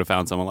 she probably would have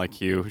found someone like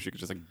Hugh who she could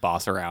just like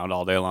boss around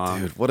all day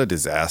long. Dude, what a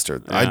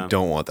disaster. Yeah. I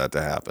don't want that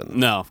to happen.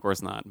 No, of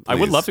course not. Please. I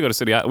would love to go to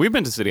City Island. We've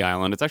been to City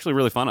Island. It's actually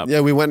really fun up there.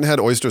 Yeah, we went and had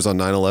oysters on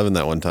 9/11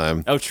 that one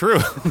time. Oh, true.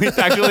 We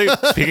actually,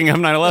 speaking of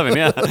 9/11,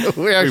 yeah.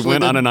 we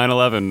went on a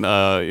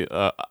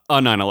 9/11,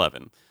 on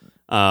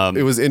 9/11.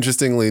 It was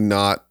interestingly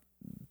not.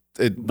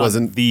 It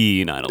wasn't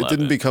the 9/11. It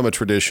didn't become a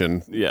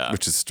tradition, yeah,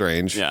 which is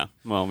strange. Yeah,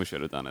 well, we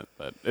should have done it,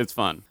 but it's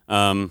fun.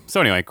 So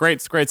anyway,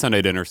 great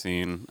Sunday dinner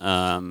scene.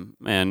 And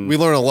we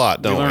learn a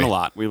lot, don't we? We learn a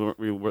lot. We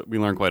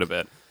learn quite a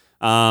bit.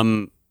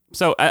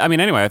 So I mean,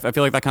 anyway, I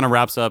feel like that kind of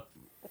wraps up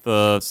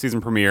the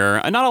season premiere.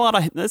 And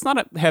it's not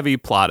a heavy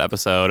plot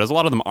episode, as a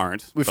lot of them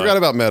aren't. We forgot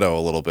about Meadow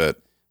a little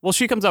bit. Well,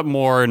 she comes up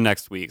more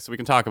next week, so we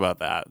can talk about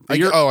that. I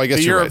guess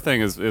the you're Europe right. thing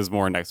is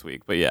more next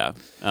week, but yeah.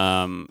 We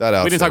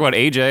didn't talk about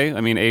AJ.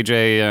 I mean,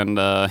 AJ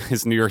and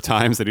his New York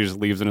Times that he just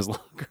leaves in his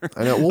locker.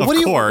 I know. Well,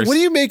 what do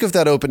you make of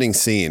that opening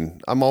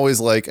scene? I'm always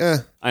like,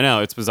 I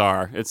know, it's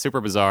bizarre. It's super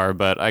bizarre,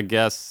 but I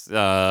guess,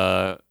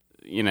 I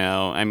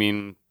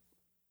mean,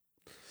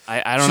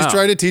 I don't know. She's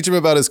trying to teach him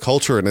about his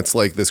culture, and it's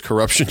like this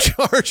corruption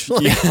charge.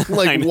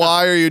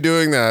 Why are you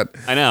doing that?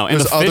 I know. And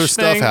there's other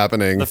stuff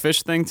happening. The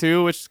fish thing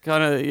too, which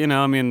kind of,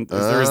 I mean,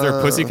 is there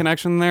a pussy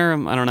connection there?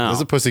 I don't know.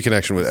 There's a pussy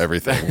connection with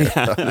everything.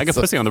 Yeah, I get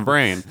pussy on the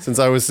brain. Since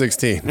I was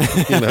 16,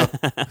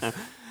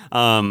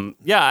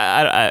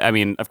 I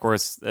mean, of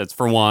course, it's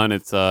for one,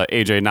 it's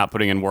AJ not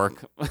putting in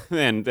work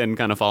and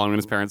kind of following in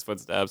his parents'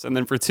 footsteps, and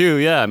then for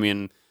two, I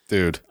mean.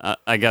 Dude,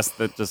 I guess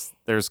that just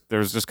there's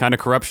just kind of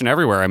corruption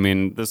everywhere. I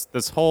mean,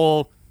 this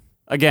whole,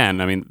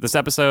 again, I mean, this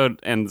episode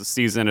and the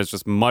season is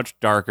just much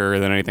darker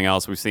than anything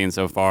else we've seen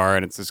so far,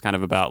 and it's just kind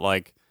of about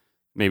like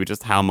maybe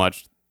just how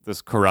much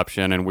this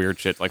corruption and weird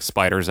shit like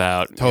spiders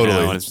out.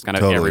 Totally, and it's just kind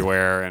of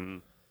everywhere,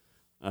 and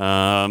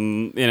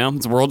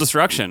it's world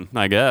destruction,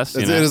 I guess.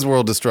 It is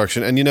world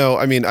destruction, and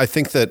I mean, I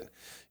think that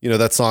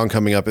that song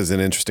coming up is an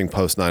interesting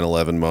post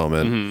 9/11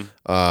 moment.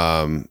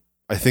 Mm-hmm.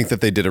 I think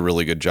that they did a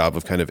really good job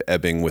of kind of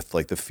ebbing with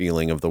like the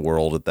feeling of the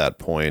world at that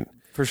point.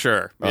 For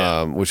sure.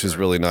 Which is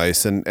really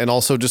nice. And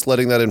also just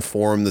letting that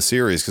inform the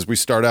series, because we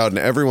start out and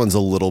everyone's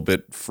a little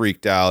bit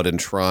freaked out and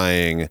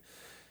trying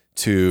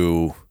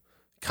to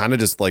kind of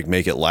just like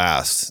make it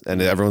last.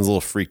 And everyone's a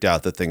little freaked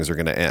out that things are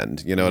going to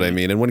end. You know what I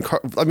mean?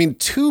 And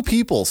two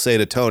people say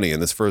to Tony in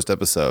this first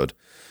episode,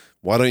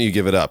 why don't you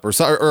give it up?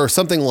 Or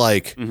something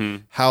like,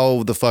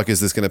 how the fuck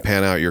is this going to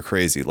pan out? You're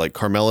crazy. Like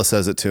Carmela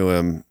says it to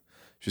him.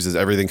 She says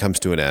everything comes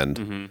to an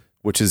end,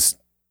 which is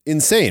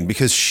insane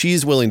because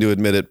she's willing to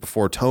admit it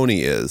before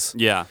Tony is.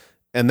 Yeah.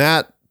 And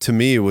that to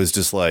me was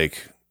just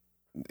like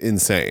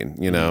insane,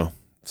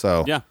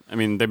 So yeah. I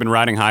mean, they've been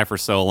riding high for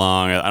so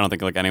long. I don't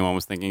think like anyone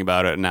was thinking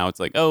about it. And now it's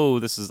like, oh,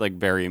 this is like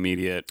very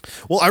immediate.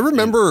 Well, I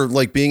remember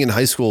like being in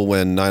high school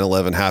when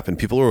 9/11 happened.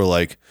 People were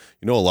like,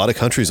 a lot of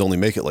countries only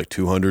make it like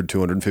 200,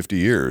 250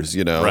 years,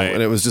 Right.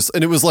 and it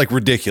was like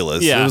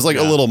ridiculous. Yeah, it was like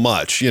a little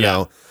much,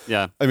 know.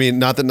 Yeah. I mean,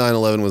 not that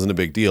 9/11 wasn't a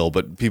big deal,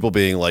 but people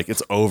being like,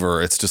 it's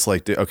over. It's just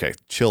like, okay,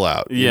 chill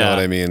out. You know what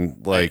I mean?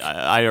 Like,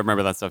 I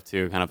remember that stuff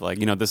too. Kind of like,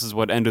 this is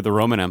what ended the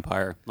Roman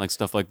Empire. Like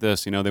stuff like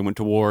this. They went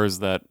to wars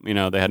that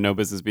they had no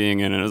business being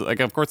in. And it was like,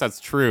 of course, that's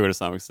true to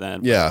some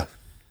extent. yeah.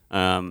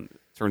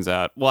 Turns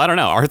out, well, I don't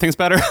know. Are things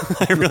better?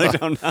 I really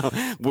don't know.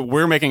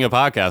 We're making a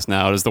podcast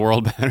now. Is the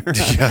world better?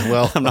 Yeah,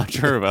 well, I'm not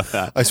sure about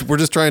that. We're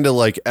just trying to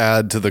like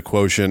add to the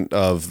quotient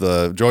of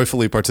the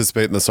joyfully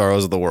participate in the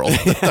sorrows of the world.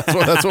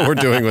 That's what we're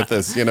doing with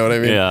this. You know what I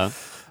mean? Yeah.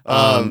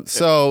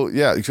 So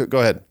yeah, go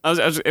ahead.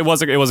 It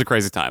was a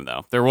crazy time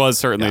though. There was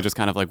certainly just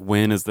kind of like,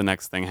 when is the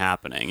next thing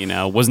happening?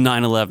 Was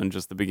 9/11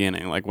 just the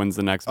beginning? Like, when's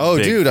the next? Oh,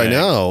 big dude, thing? I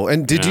know.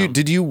 And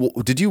did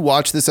you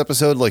watch this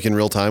episode like in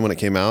real time when it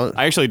came out?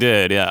 I actually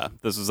did. Yeah,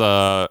 this was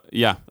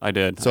yeah, I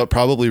did. So it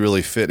probably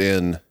really fit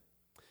in.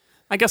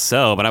 I guess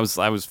so, but I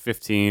was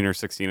 15 or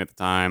 16 at the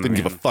time. Didn't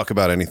give a fuck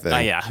about anything.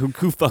 Yeah,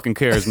 who fucking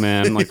cares,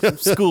 man? Like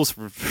school's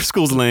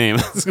lame.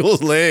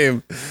 School's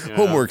lame. Yeah.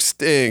 Homework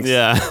stinks.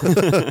 Yeah.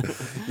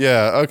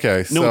 Yeah.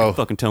 Okay. No one So can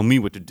fucking tell me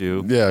what to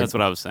do. Yeah. That's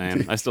what I was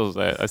saying. I still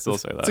say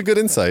that. it's a good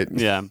insight.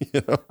 Yeah.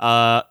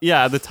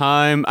 Yeah. At the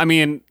time, I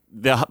mean,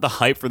 the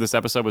hype for this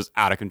episode was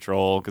out of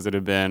control because it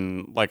had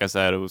been, like I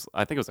said,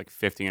 I think it was like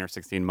 15 or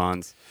 16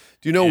 months.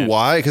 Do you know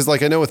why? Because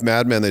like I know with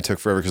Mad Men they took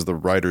forever because of the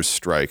writers'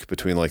 strike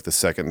between like the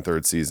second and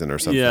third season or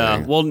something.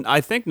 Yeah. Well, I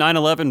think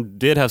 9/11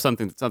 did have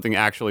something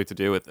actually to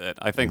do with it.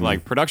 I think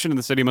like production in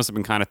the city must have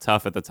been kind of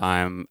tough at the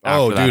time.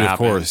 Oh, after that dude, of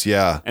happened. course,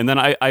 yeah. And then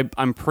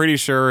I'm pretty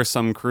sure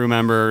some crew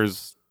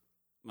members,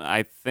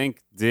 I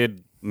think,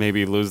 did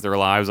maybe lose their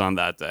lives on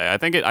that day. I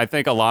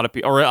think a lot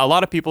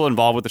of people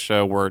involved with the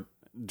show were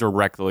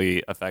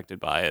directly affected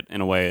by it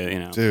in a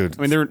way, Dude.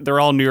 I mean, they're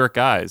all New York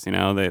guys,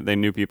 they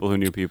knew people who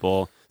knew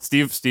people.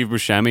 Steve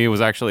Buscemi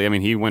was actually, I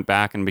mean, he went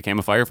back and became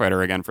a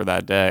firefighter again for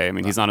that day. I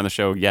mean, he's not in the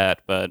show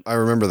yet, but I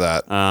remember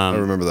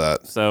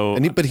that. So,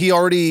 but he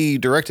already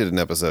directed an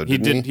episode. He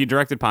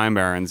directed Pine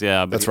Barrens,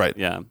 yeah. That's right.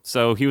 Yeah.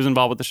 So he was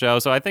involved with the show.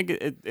 So I think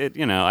it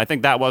I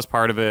think that was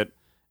part of it.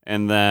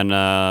 And then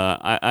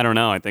I don't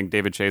know. I think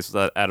David Chase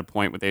was at a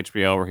point with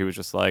HBO where he was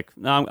just like,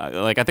 no,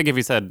 like I think if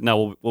he said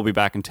no, we'll be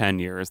back in 10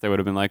 years, they would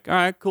have been like, all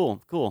right,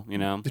 cool,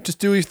 Just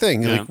do your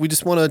thing. Yeah. Like, we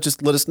just want to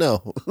just let us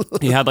know.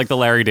 He had like the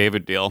Larry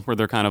David deal where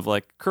they're kind of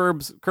like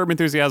Curb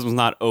Enthusiasm's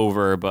not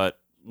over, but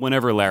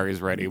whenever Larry's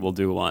ready, we'll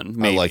do one.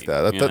 Maybe, I like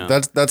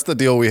that. That's the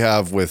deal we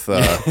have with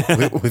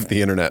with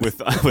the internet. with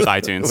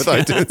iTunes. With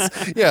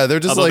iTunes. Yeah,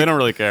 they're just Although like, they don't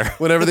really care.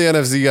 Whenever the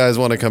NFC guys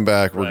want to come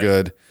back, we're Right.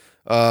 good.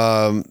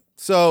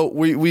 So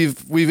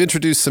we've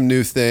introduced some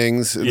new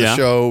things in the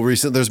show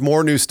recently. There's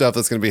more new stuff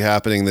that's going to be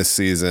happening this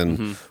season.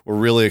 Mm-hmm. We're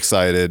really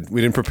excited.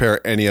 We didn't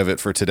prepare any of it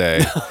for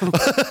today.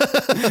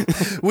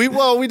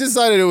 we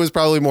decided it was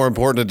probably more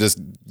important to just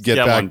get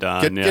back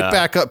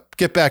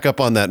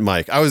up on that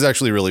mic. I was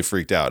actually really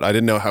freaked out. I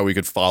didn't know how we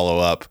could follow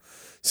up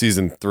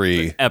season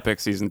 3. Epic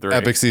season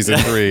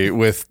 3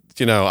 with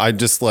I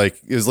just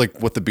like, it was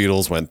like what the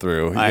Beatles went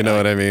through. You know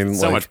what I mean?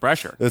 So like, much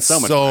pressure. It's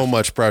so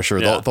much pressure.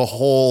 Yeah. The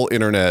whole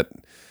internet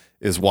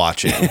is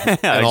watching,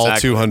 and all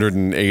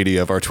 280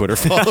 of our Twitter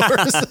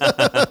followers.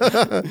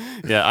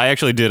 Yeah, I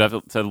actually did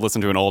have to listen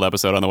to an old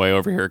episode on the way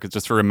over here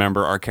just to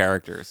remember our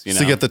characters.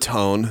 To get the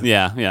tone.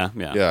 Yeah.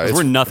 'Cause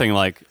we're nothing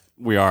like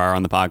we are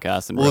on the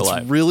podcast in real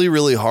life. It's really,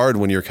 really hard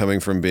when you're coming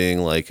from being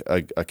like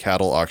a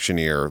cattle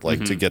auctioneer,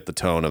 like to get the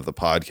tone of the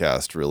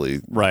podcast really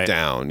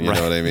down. You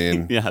know what I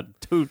mean? Yeah,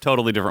 2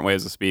 totally different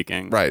ways of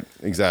speaking. Right,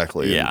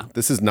 exactly. Yeah. And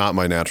this is not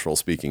my natural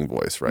speaking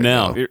voice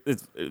now. No,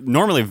 it's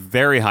normally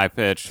very high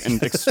pitched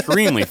and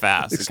extremely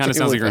fast. It kind of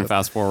sounds like you're in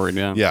fast forward.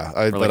 Yeah. Yeah,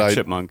 or like a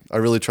chipmunk. I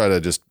really try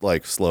to just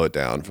like slow it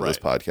down for this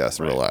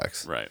podcast and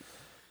relax. Right.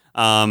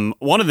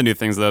 One of the new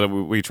things that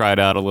we tried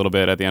out a little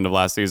bit at the end of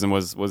last season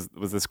was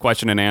this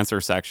question and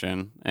answer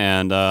section,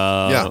 and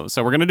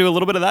so we're gonna do a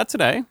little bit of that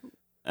today.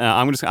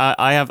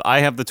 I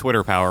have the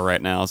Twitter power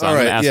right now, so I'm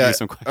gonna ask you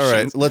some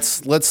questions. All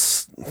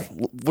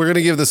right, we're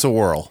gonna give this a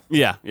whirl.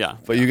 Yeah.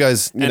 But you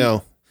guys,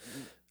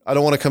 I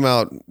don't want to come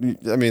out.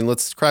 I mean,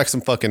 let's crack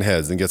some fucking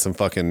heads and get some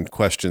fucking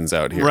questions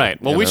out here. Right.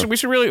 Well, we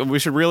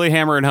should really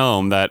hammer it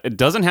home that it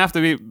doesn't have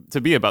to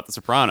be about The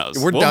Sopranos.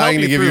 We're dying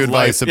to give you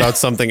advice about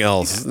something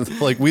else.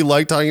 Like, we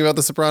like talking about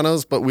The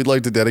Sopranos, but we'd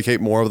like to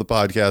dedicate more of the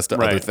podcast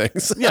to other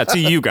things. Yeah, to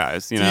you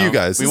guys. To you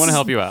guys, we want to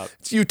help you out.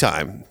 It's you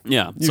time.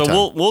 Yeah.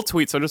 We'll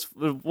tweet. So just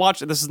watch.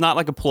 This is not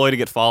like a ploy to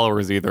get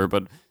followers either,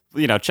 but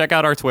check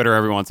out our Twitter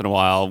every once in a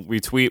while. We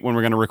tweet when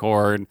we're going to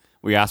record.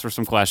 We ask for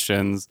some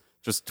questions.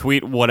 Just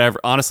tweet whatever.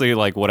 Honestly,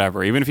 like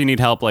whatever. Even if you need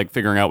help, like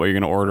figuring out what you're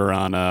going to order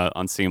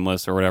on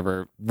Seamless or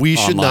whatever. We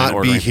should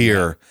not be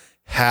here,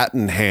 hat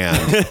in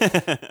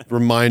hand,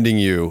 reminding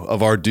you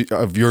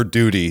of your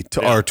duty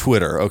to our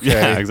Twitter. Okay,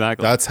 yeah,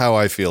 exactly. That's how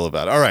I feel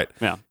about it. All right.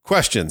 Yeah.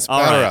 Questions. All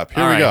Batter right. up.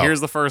 Here we go.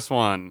 Here's the first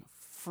one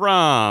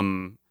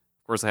from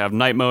Of course, I have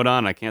night mode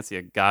on. I can't see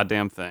a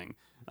goddamn thing.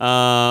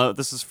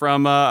 This is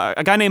from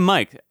a guy named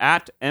Mike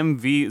at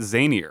MV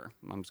Zanier.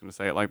 I'm just going to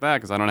say it like that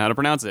because I don't know how to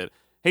pronounce it.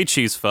 Hey,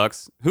 cheese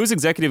fucks. Whose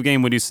executive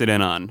game would you sit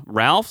in on?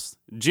 Ralph's,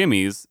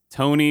 Jimmy's,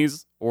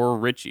 Tony's, or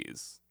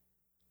Richie's?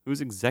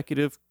 Whose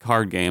executive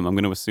card game? I'm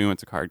going to assume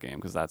it's a card game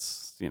because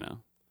that's,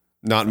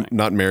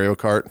 Not Mario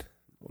Kart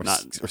or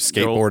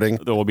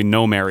skateboarding. There will be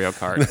no Mario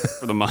Kart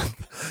for the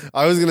month.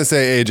 I was going to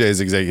say AJ's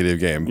executive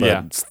game,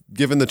 but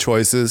given the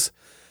choices,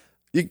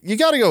 you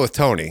got to go with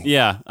Tony.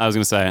 Yeah, I was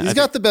going to say. He's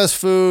got the best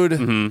food.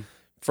 Mm-hmm.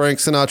 Frank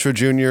Sinatra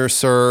Jr.,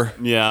 sir.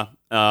 Yeah.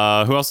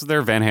 Who else is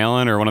there? Van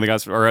Halen or one of the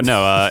guys? Or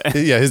no.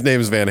 Yeah, his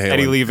name's Van Halen.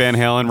 Eddie Lee Van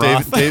Halen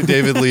Roth.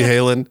 David Lee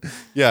Halen.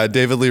 Yeah,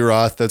 David Lee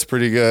Roth. That's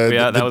pretty good.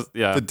 Yeah,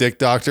 the dick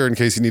doctor in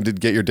case you need to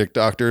get your dick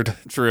doctored.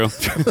 True.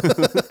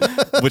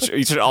 Which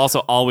you should also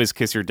always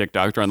kiss your dick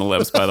doctor on the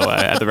lips, by the way,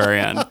 at the very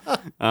end.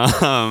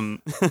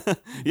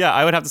 Yeah,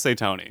 I would have to say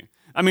Tony.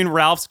 I mean,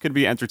 Ralph's could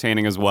be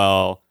entertaining as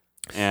well.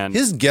 And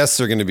his guests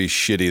are going to be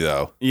shitty,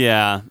 though.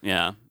 Yeah.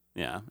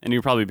 And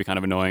you'd probably be kind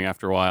of annoying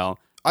after a while.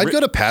 I'd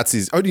go to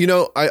Patsy's. Oh,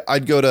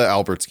 I'd go to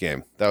Albert's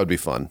game. That would be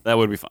fun. That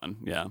would be fun.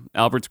 Yeah,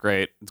 Albert's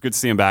great. It's good to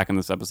see him back in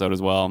this episode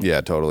as well. Yeah,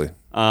 totally.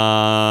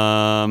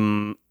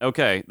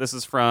 Okay, this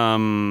is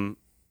from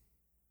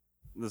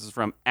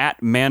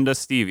at Manda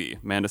Stevie.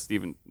 Manda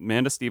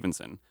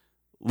Stevenson.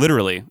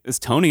 Literally, is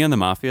Tony in the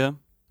Mafia?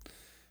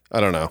 I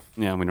don't know.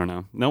 Yeah, we don't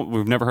know. No,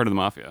 we've never heard of the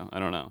Mafia. I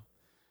don't know.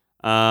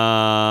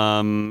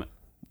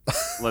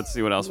 Let's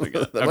see what else we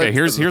got. Okay,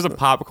 here's a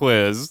pop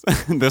quiz.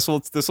 This will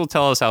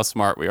tell us how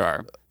smart we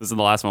are. This is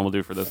the last one we'll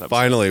do for this episode.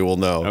 Finally, we'll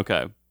know.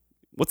 Okay.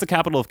 What's the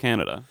capital of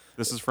Canada?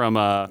 This is from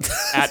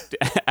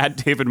at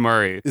David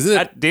Murray. Isn't it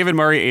at David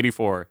Murray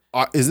 84?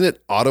 Isn't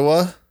it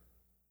Ottawa?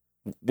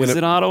 Is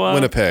it Ottawa?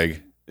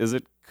 Winnipeg. Is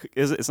it?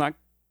 It's not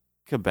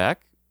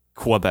Quebec.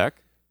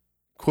 Quebec.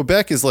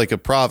 Quebec is like a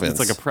province.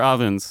 It's like a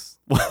province.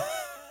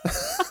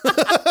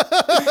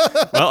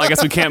 Well, I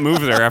guess we can't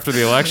move there after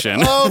the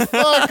election. Oh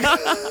fuck!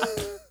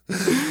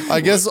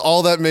 I guess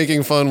all that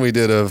making fun we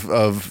did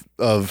of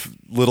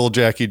little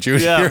Jackie Jr.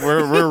 Yeah,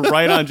 we're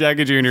right on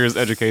Jackie Jr.'s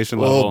education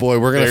level. Oh boy,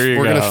 we're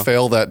gonna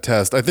fail that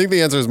test. I think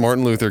the answer is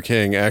Martin Luther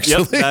King.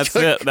 Actually, yep, that's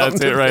it.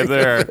 That's it right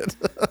there.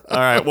 All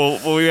right.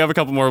 Well, we have a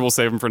couple more. We'll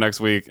save them for next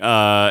week,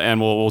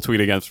 and we'll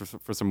tweet again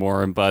for some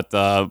more. But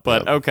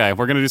okay,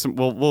 we're gonna do some.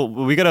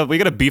 We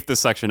gotta beef this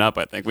section up.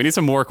 I think we need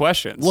some more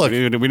questions. Look,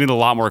 we need a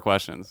lot more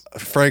questions.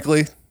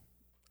 Frankly,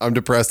 I'm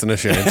depressed and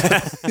ashamed.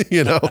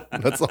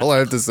 That's all I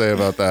have to say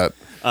about that.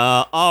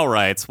 All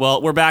right.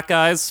 Well, we're back,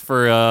 guys,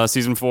 for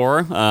season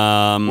 4.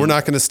 We're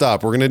not going to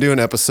stop. We're going to do an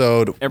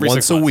episode every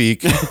once a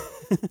week,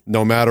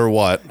 no matter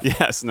what.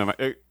 Yes,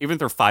 even if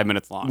they're 5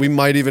 minutes long. We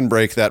might even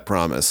break that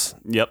promise.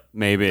 Yep,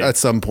 maybe. At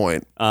some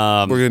point.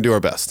 We're going to do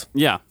our best.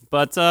 Yeah.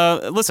 But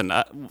listen,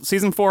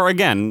 season 4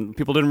 again.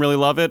 People didn't really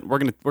love it. We're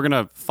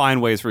gonna find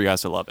ways for you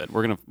guys to love it.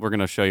 We're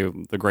gonna show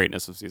you the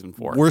greatness of season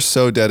 4. We're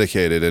so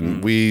dedicated,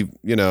 and we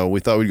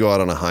thought we'd go out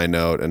on a high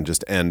note and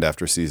just end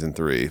after season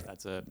 3.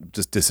 That's it.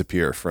 Just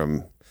disappear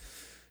from,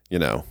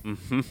 because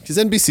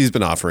NBC's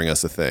been offering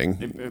us a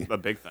thing, a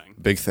big thing.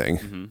 Big thing.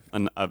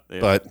 Mm-hmm. Yeah.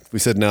 But we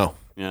said no.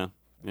 Yeah.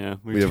 Yeah,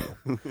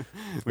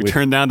 we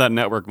turned down that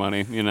network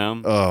money.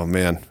 Oh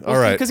man! All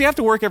right, because you have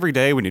to work every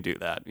day when you do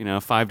that.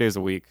 5 days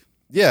a week.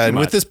 Yeah, and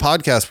with this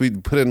podcast, we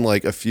put in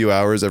like a few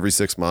hours every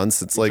 6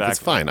 months. It's like, it's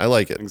fine. I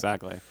like it.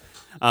 Exactly.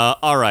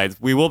 All right.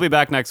 We will be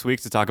back next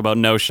week to talk about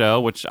No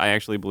Show, which I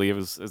actually believe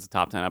is a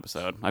top 10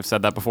 episode. I've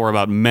said that before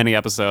about many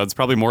episodes,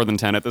 probably more than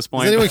 10 at this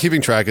point. Is anyone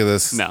keeping track of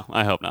this? No,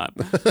 I hope not.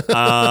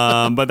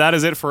 But that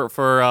is it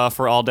for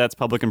All Debts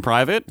Public and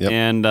Private. Yep.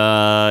 And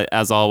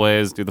as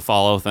always, do the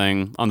follow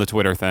thing on the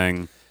Twitter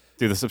thing.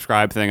 Do the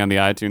subscribe thing on the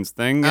iTunes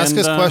thing. Ask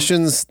us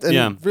questions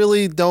and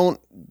really don't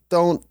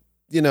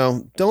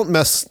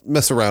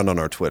mess around on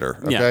our Twitter,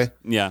 okay?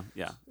 Yeah.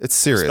 It's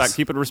serious.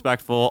 Keep it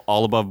respectful,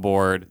 all above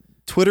board.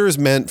 Twitter is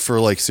meant for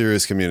like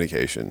serious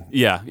communication.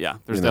 Yeah.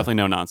 There's definitely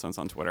no nonsense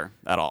on Twitter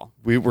at all.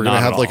 We're going to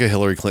have like a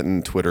Hillary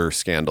Clinton Twitter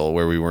scandal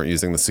where we weren't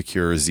using the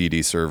secure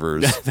ZD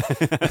servers.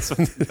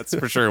 That's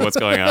for sure what's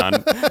going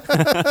on.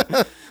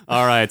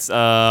 All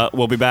right.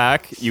 We'll be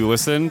back. You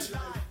listened.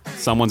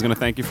 Someone's going to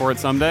thank you for it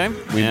someday.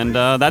 And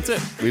that's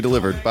it. We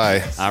delivered.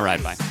 Bye. All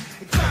right. Bye.